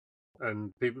at all.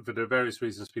 And people, for various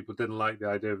reasons, people didn't like the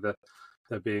idea of there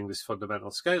being this fundamental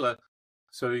scalar.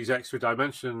 So these extra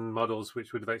dimension models,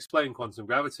 which would have explained quantum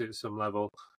gravity at some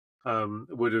level,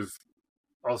 would have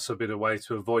also been a way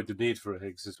to avoid the need for a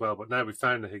Higgs as well. But now we've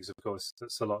found the Higgs, of course,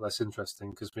 that's a lot less interesting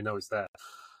because we know it's there.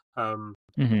 So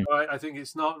I think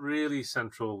it's not really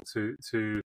central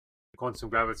to quantum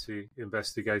gravity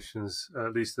investigations,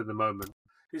 at least at the moment.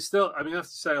 It's still, I mean, I have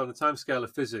to say, on the timescale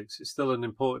of physics, it's still an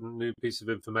important new piece of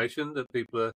information that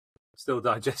people are still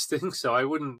digesting. So I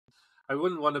wouldn't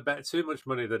want to bet too much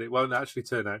money that it won't actually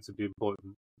turn out to be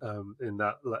important in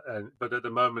that. But at the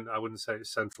moment, I wouldn't say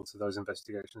it's central to those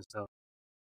investigations now.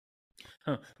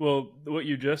 Well, what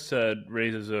you just said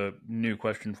raises a new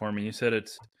question for me. You said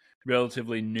it's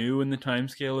relatively new in the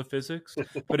timescale of physics,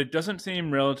 but it doesn't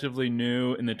seem relatively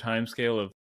new in the timescale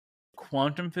of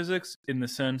quantum physics, in the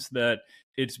sense that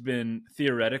it's been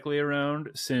theoretically around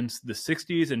since the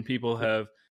 60s, and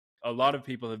a lot of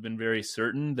people have been very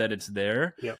certain that it's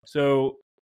there. Yep. So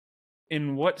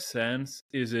in what sense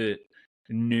is it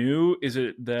new? Is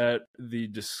it that the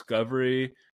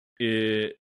discovery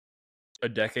a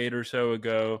decade or so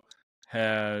ago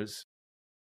has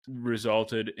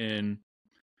resulted in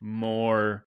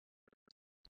more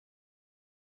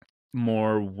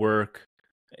work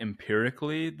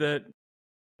empirically that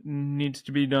needs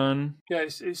to be done? Yeah,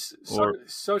 it's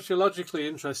sociologically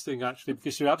interesting, actually,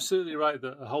 because you're absolutely right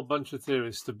that a whole bunch of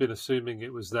theorists have been assuming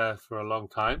it was there for a long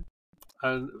time.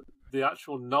 And the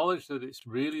actual knowledge that it's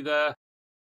really there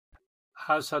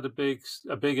has had a big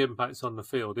impact on the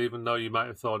field, even though you might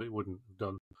have thought it wouldn't have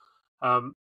done.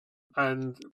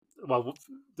 And well,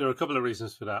 there are a couple of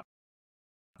reasons for that.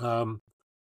 One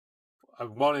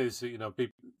is that,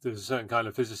 there's a certain kind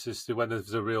of physicists who, when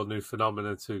there's a real new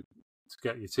phenomenon to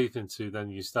get your teeth into, then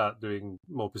you start doing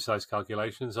more precise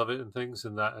calculations of it and things,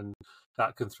 and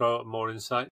that can throw up more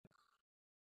insight.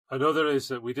 Another is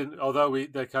that we didn't, although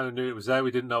they kind of knew it was there,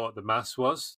 we didn't know what the mass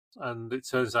was, and it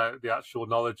turns out the actual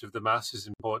knowledge of the mass is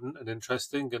important and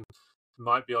interesting, and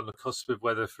might be on the cusp of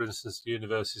whether, for instance, the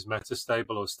universe is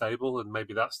metastable or stable, and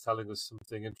maybe that's telling us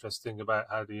something interesting about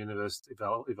how the universe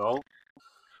evolved.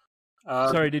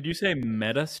 Sorry, did you say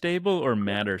metastable or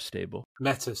matter stable?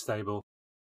 Metastable.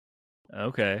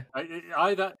 Okay.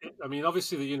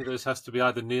 Obviously the universe has to be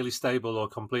either nearly stable or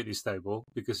completely stable,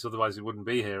 because otherwise it wouldn't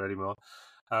be here anymore.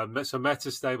 So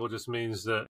metastable just means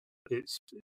that it's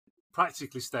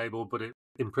practically stable, but it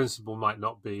in principle might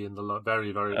not be in the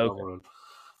very, very long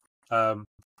run.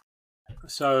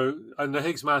 And the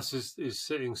Higgs mass is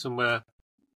sitting somewhere,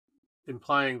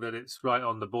 implying that it's right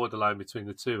on the borderline between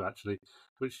the two, actually,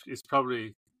 which is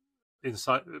probably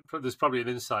insight. There's probably an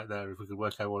insight there if we could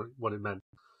work out what it meant.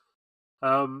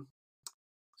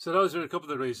 So those are a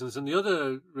couple of the reasons. And the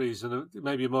other reason,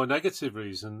 maybe a more negative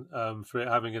reason for it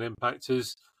having an impact,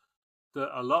 is that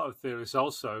a lot of theorists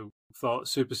also thought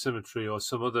supersymmetry or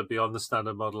some other beyond the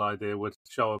standard model idea would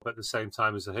show up at the same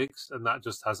time as the Higgs, and that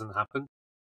just hasn't happened.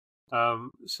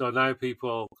 So now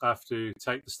people have to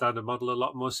take the standard model a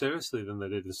lot more seriously than they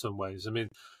did in some ways. I mean,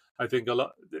 I think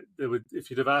if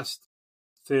you'd have asked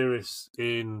theorists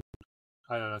in,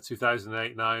 I don't know, 2008,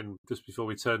 2009, just before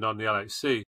we turned on the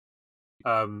LHC,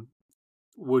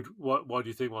 what do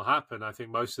you think will happen? I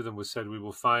think most of them would say we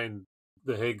will find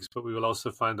the Higgs, but we will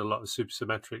also find a lot of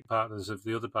supersymmetric partners of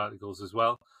the other particles as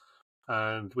well.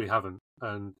 And we haven't.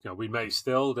 And we may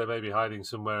still, they may be hiding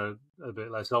somewhere a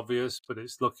bit less obvious, but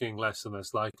it's looking less and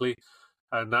less likely.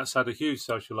 And that's had a huge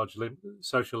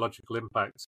sociological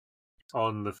impact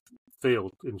on the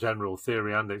field in general,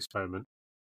 theory and experiment.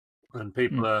 And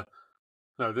people are,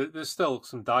 there's still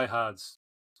some diehards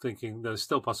thinking there's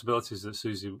still possibilities that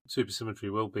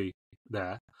supersymmetry will be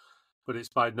there, but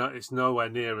it's nowhere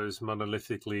near as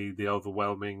monolithically the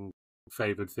overwhelming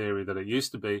favoured theory that it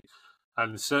used to be.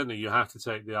 And certainly you have to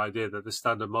take the idea that the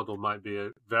standard model might be a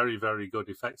very, very good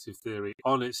effective theory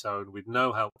on its own with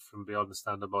no help from beyond the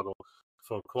standard model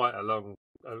for quite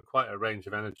a range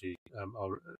of energy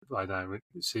right now.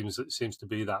 It seems to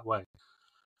be that way.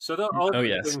 So all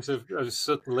these things have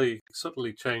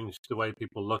subtly changed the way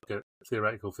people look at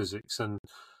theoretical physics, and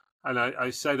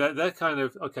I say that they're kind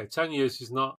of 10 years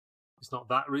is not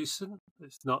that recent,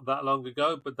 it's not that long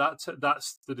ago, but that's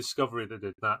the discovery that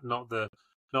did that, not the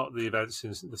events in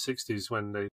the 60s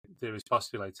when the theories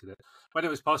postulated it. When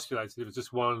it was postulated, it was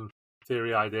just one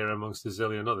theory idea amongst a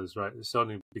zillion others, right? It's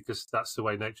only because that's the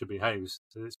way nature behaves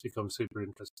that it's become super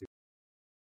interesting.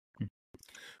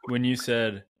 When you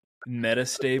said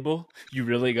metastable, you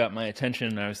really got my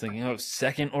attention. I was thinking,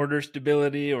 second order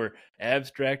stability or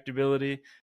abstract stability,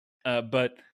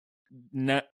 but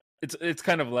not. It's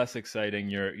kind of less exciting,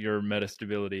 your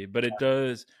metastability, but it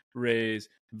does raise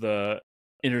the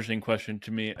interesting question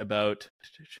to me about,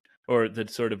 or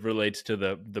that sort of relates to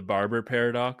the barber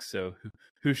paradox. So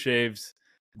who shaves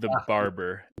the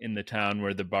barber in the town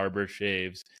where the barber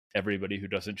shaves everybody who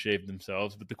doesn't shave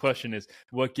themselves? But the question is,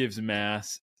 what gives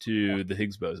mass to the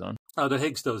Higgs boson? Oh, the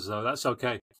Higgs does, though. That's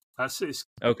okay.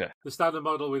 Okay. The standard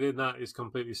model within that is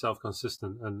completely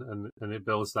self-consistent, and it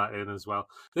builds that in as well.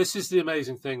 This is the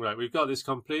amazing thing, right? We've got this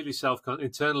completely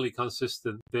internally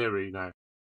consistent theory now,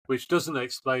 which doesn't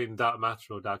explain dark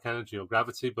matter or dark energy or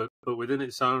gravity, but within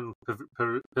its own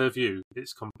purview,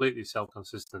 it's completely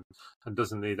self-consistent and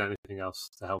doesn't need anything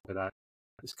else to help it out.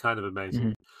 It's kind of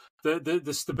amazing. Mhm.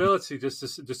 The stability,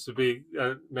 just to be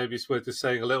maybe it's worth just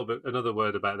saying another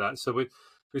word about that. So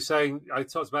we're saying, I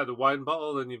talked about the wine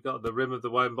bottle, and you've got the rim of the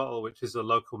wine bottle, which is a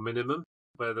local minimum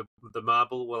where the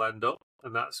marble will end up,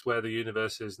 and that's where the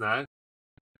universe is now.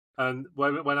 And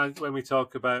when we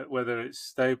talk about whether it's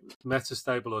stable,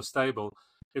 metastable or stable,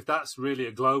 if that's really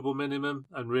a global minimum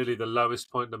and really the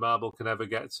lowest point the marble can ever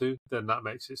get to, then that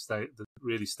makes it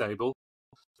really stable.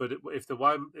 But if the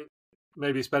wine,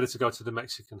 maybe it's better to go to the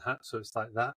Mexican hat, so it's like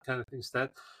that kind of thing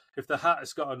instead. If the hat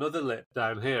has got another lip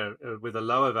down here with a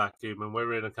lower vacuum, and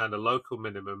we're in a kind of local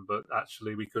minimum, but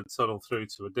actually we could tunnel through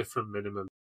to a different minimum,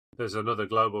 there's another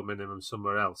global minimum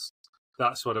somewhere else.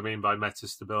 That's what I mean by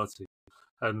metastability.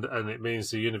 And it means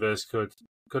the universe could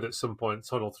at some point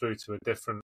tunnel through to a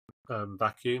different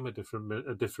vacuum, a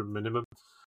different minimum.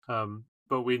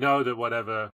 But we know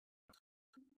that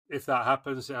if that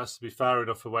happens, it has to be far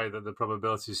enough away that the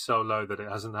probability is so low that it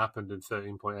hasn't happened in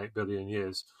 13.8 billion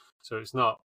years. So it's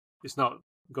not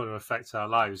going to affect our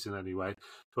lives in any way.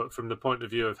 But from the point of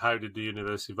view of how did the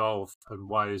universe evolve and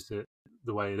why is it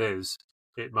the way it is,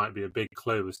 it might be a big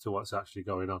clue as to what's actually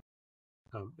going on.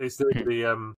 It's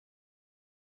the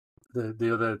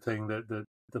other thing that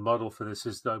the model for this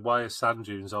is that why are sand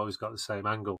dunes always got the same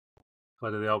angle?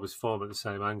 Why do they always form at the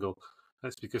same angle?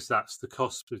 That's because that's the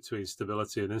cusp between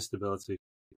stability and instability.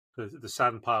 The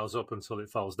sand piles up until it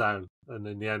falls down, and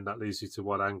in the end that leads you to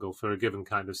one angle for a given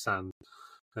kind of sand.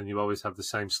 And you always have the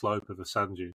same slope of a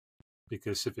sand dune,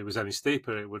 because if it was any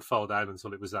steeper, it would fall down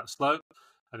until it was that slope.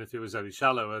 And if it was any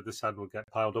shallower, the sand would get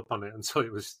piled up on it until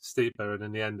it was steeper. And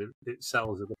in the end, it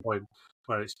settles at the point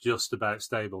where it's just about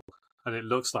stable. And it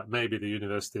looks like maybe the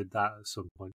universe did that at some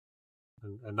point.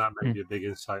 And that may be a big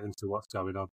insight into what's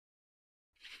going on.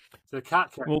 The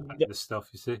cat can't this stuff,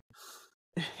 you see.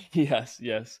 Yes.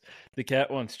 The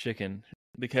cat wants chicken.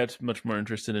 The cat's much more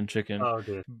interested in chicken. Oh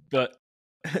dear. But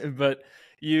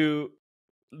the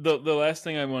last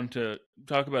thing I wanted to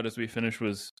talk about as we finish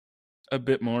was a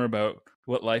bit more about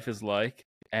what life is like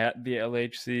at the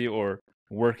LHC or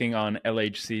working on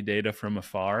LHC data from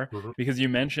afar. Mm-hmm. Because you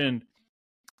mentioned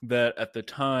that at the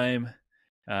time,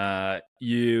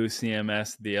 you,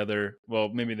 CMS, the other, well,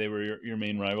 maybe they were your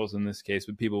main rivals in this case,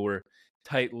 but people were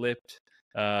tight-lipped.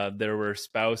 There were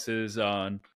spouses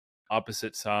on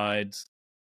opposite sides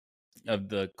of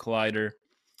the collider.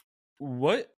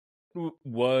 What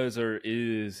was or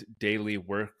is daily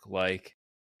work like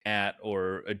at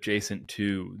or adjacent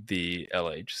to the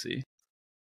LHC?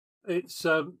 It's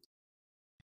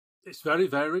very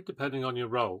varied depending on your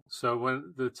role. So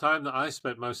when the time that I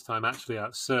spent most time actually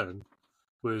at CERN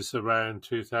was around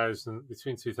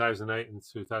between 2008 and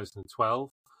 2012,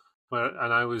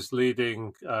 and I was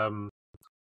leading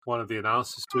one of the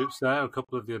analysis groups there, a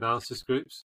couple of the analysis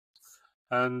groups,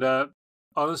 and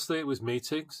honestly, it was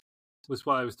meetings. Was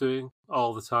what I was doing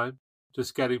all the time,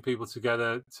 just getting people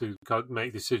together to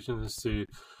make decisions, to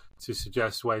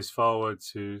suggest ways forward,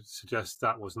 to suggest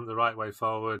that wasn't the right way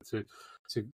forward, to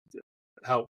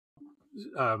help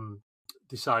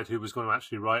decide who was going to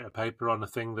actually write a paper on a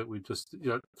thing that we just,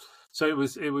 So it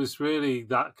was really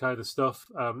that kind of stuff.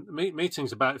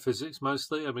 Meetings about physics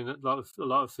mostly. I mean, a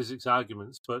lot of physics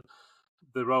arguments, but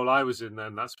the role I was in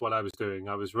then, that's what I was doing.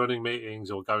 I was running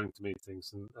meetings or going to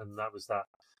meetings, and that was that.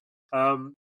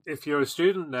 If you're a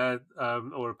student there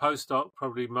or a postdoc,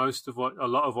 probably a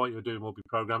lot of what you're doing will be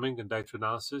programming and data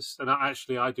analysis. And I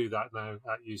do that now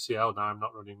at UCL. Now I'm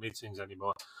not running meetings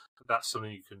anymore, but that's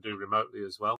something you can do remotely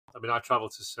as well. I mean, I travel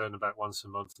to CERN about once a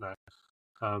month now,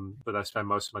 but I spend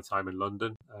most of my time in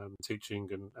London teaching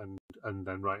and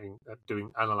then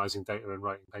analyzing data and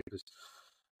writing papers.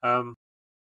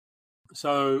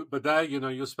 But there,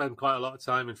 you'll spend quite a lot of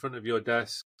time in front of your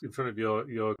desk, in front of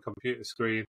your computer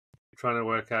screen, trying to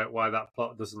work out why that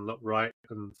plot doesn't look right,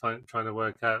 and trying to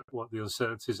work out what the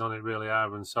uncertainties on it really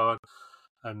are, and so on,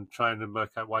 and trying to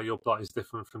work out why your plot is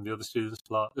different from the other student's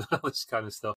plot, all this kind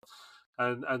of stuff,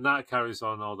 and that carries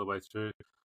on all the way through.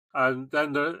 And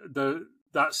then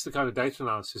that's the kind of data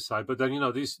analysis side. But then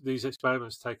these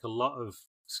experiments take a lot of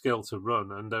skill to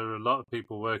run, and there are a lot of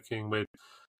people working with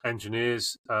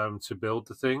engineers to build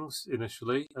the things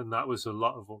initially, and that was a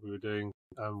lot of what we were doing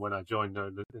when I joined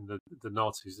in the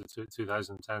noughties, the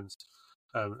 2010s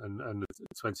and the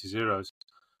 20s.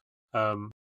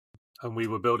 And we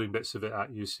were building bits of it at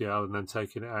UCL and then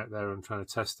taking it out there and trying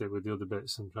to test it with the other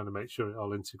bits and trying to make sure it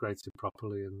all integrated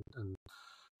properly and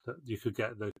that you could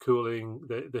get the cooling,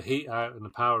 the heat out and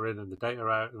the power in and the data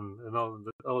out and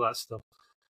all that stuff.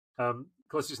 Of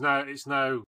course, it's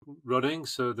now running,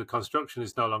 so the construction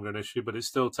is no longer an issue, but it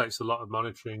still takes a lot of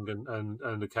monitoring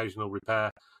and occasional repair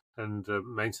and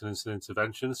maintenance and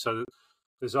intervention. So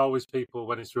there's always people,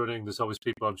 when it's running, there's always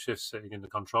people on shift sitting in the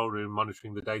control room,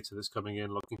 monitoring the data that's coming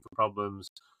in, looking for problems,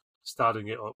 starting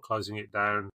it up, closing it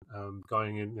down,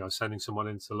 going in, sending someone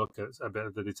in to look at a bit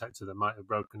of the detector that might have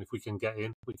broken. If we can get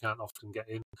in, we can't often get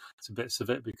in to bits of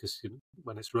it because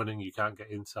when it's running, you can't get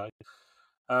inside.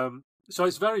 So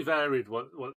it's very varied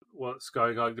what's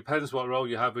going on. It depends what role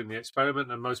you have in the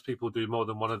experiment, and most people do more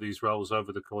than one of these roles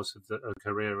over the course of a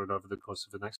career and over the course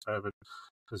of an experiment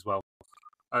as well.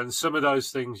 And some of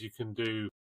those things you can do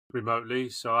remotely.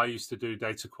 So I used to do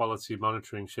data quality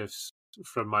monitoring shifts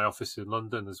from my office in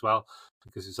London as well,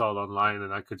 because it's all online,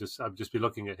 and I'd just be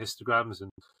looking at histograms, and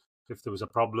if there was a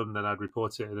problem, then I'd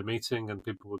report it at a meeting, and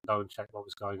people would go and check what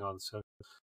was going on. So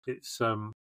it's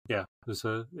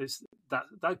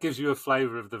that gives you a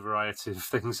flavour of the variety of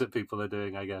things that people are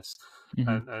doing, I guess.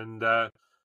 Mm-hmm. And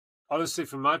honestly,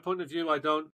 from my point of view, I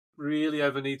don't really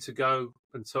ever need to go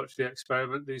and touch the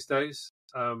experiment these days.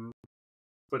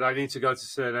 But I need to go to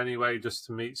CERN anyway, just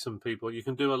to meet some people. You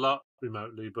can do a lot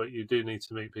remotely, but you do need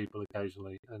to meet people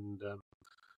occasionally, and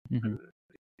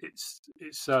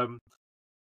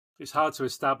it's hard to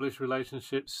establish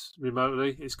relationships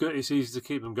remotely. It's good. It's easy to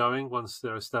keep them going once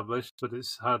they're established, but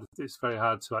it's hard. It's very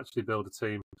hard to actually build a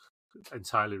team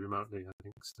entirely remotely, I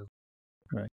think, still.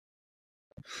 Right.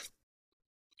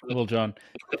 Well, John,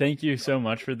 thank you so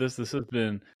much for this. This has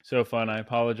been so fun. I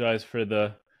apologize for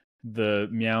the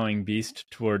meowing beast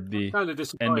toward the kind of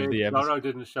end of the episode. Zorro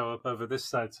didn't show up over this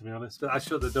side, to be honest. But I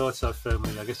shut the door so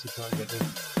firmly, I guess you can't get in.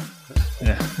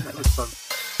 Yeah. That was fun.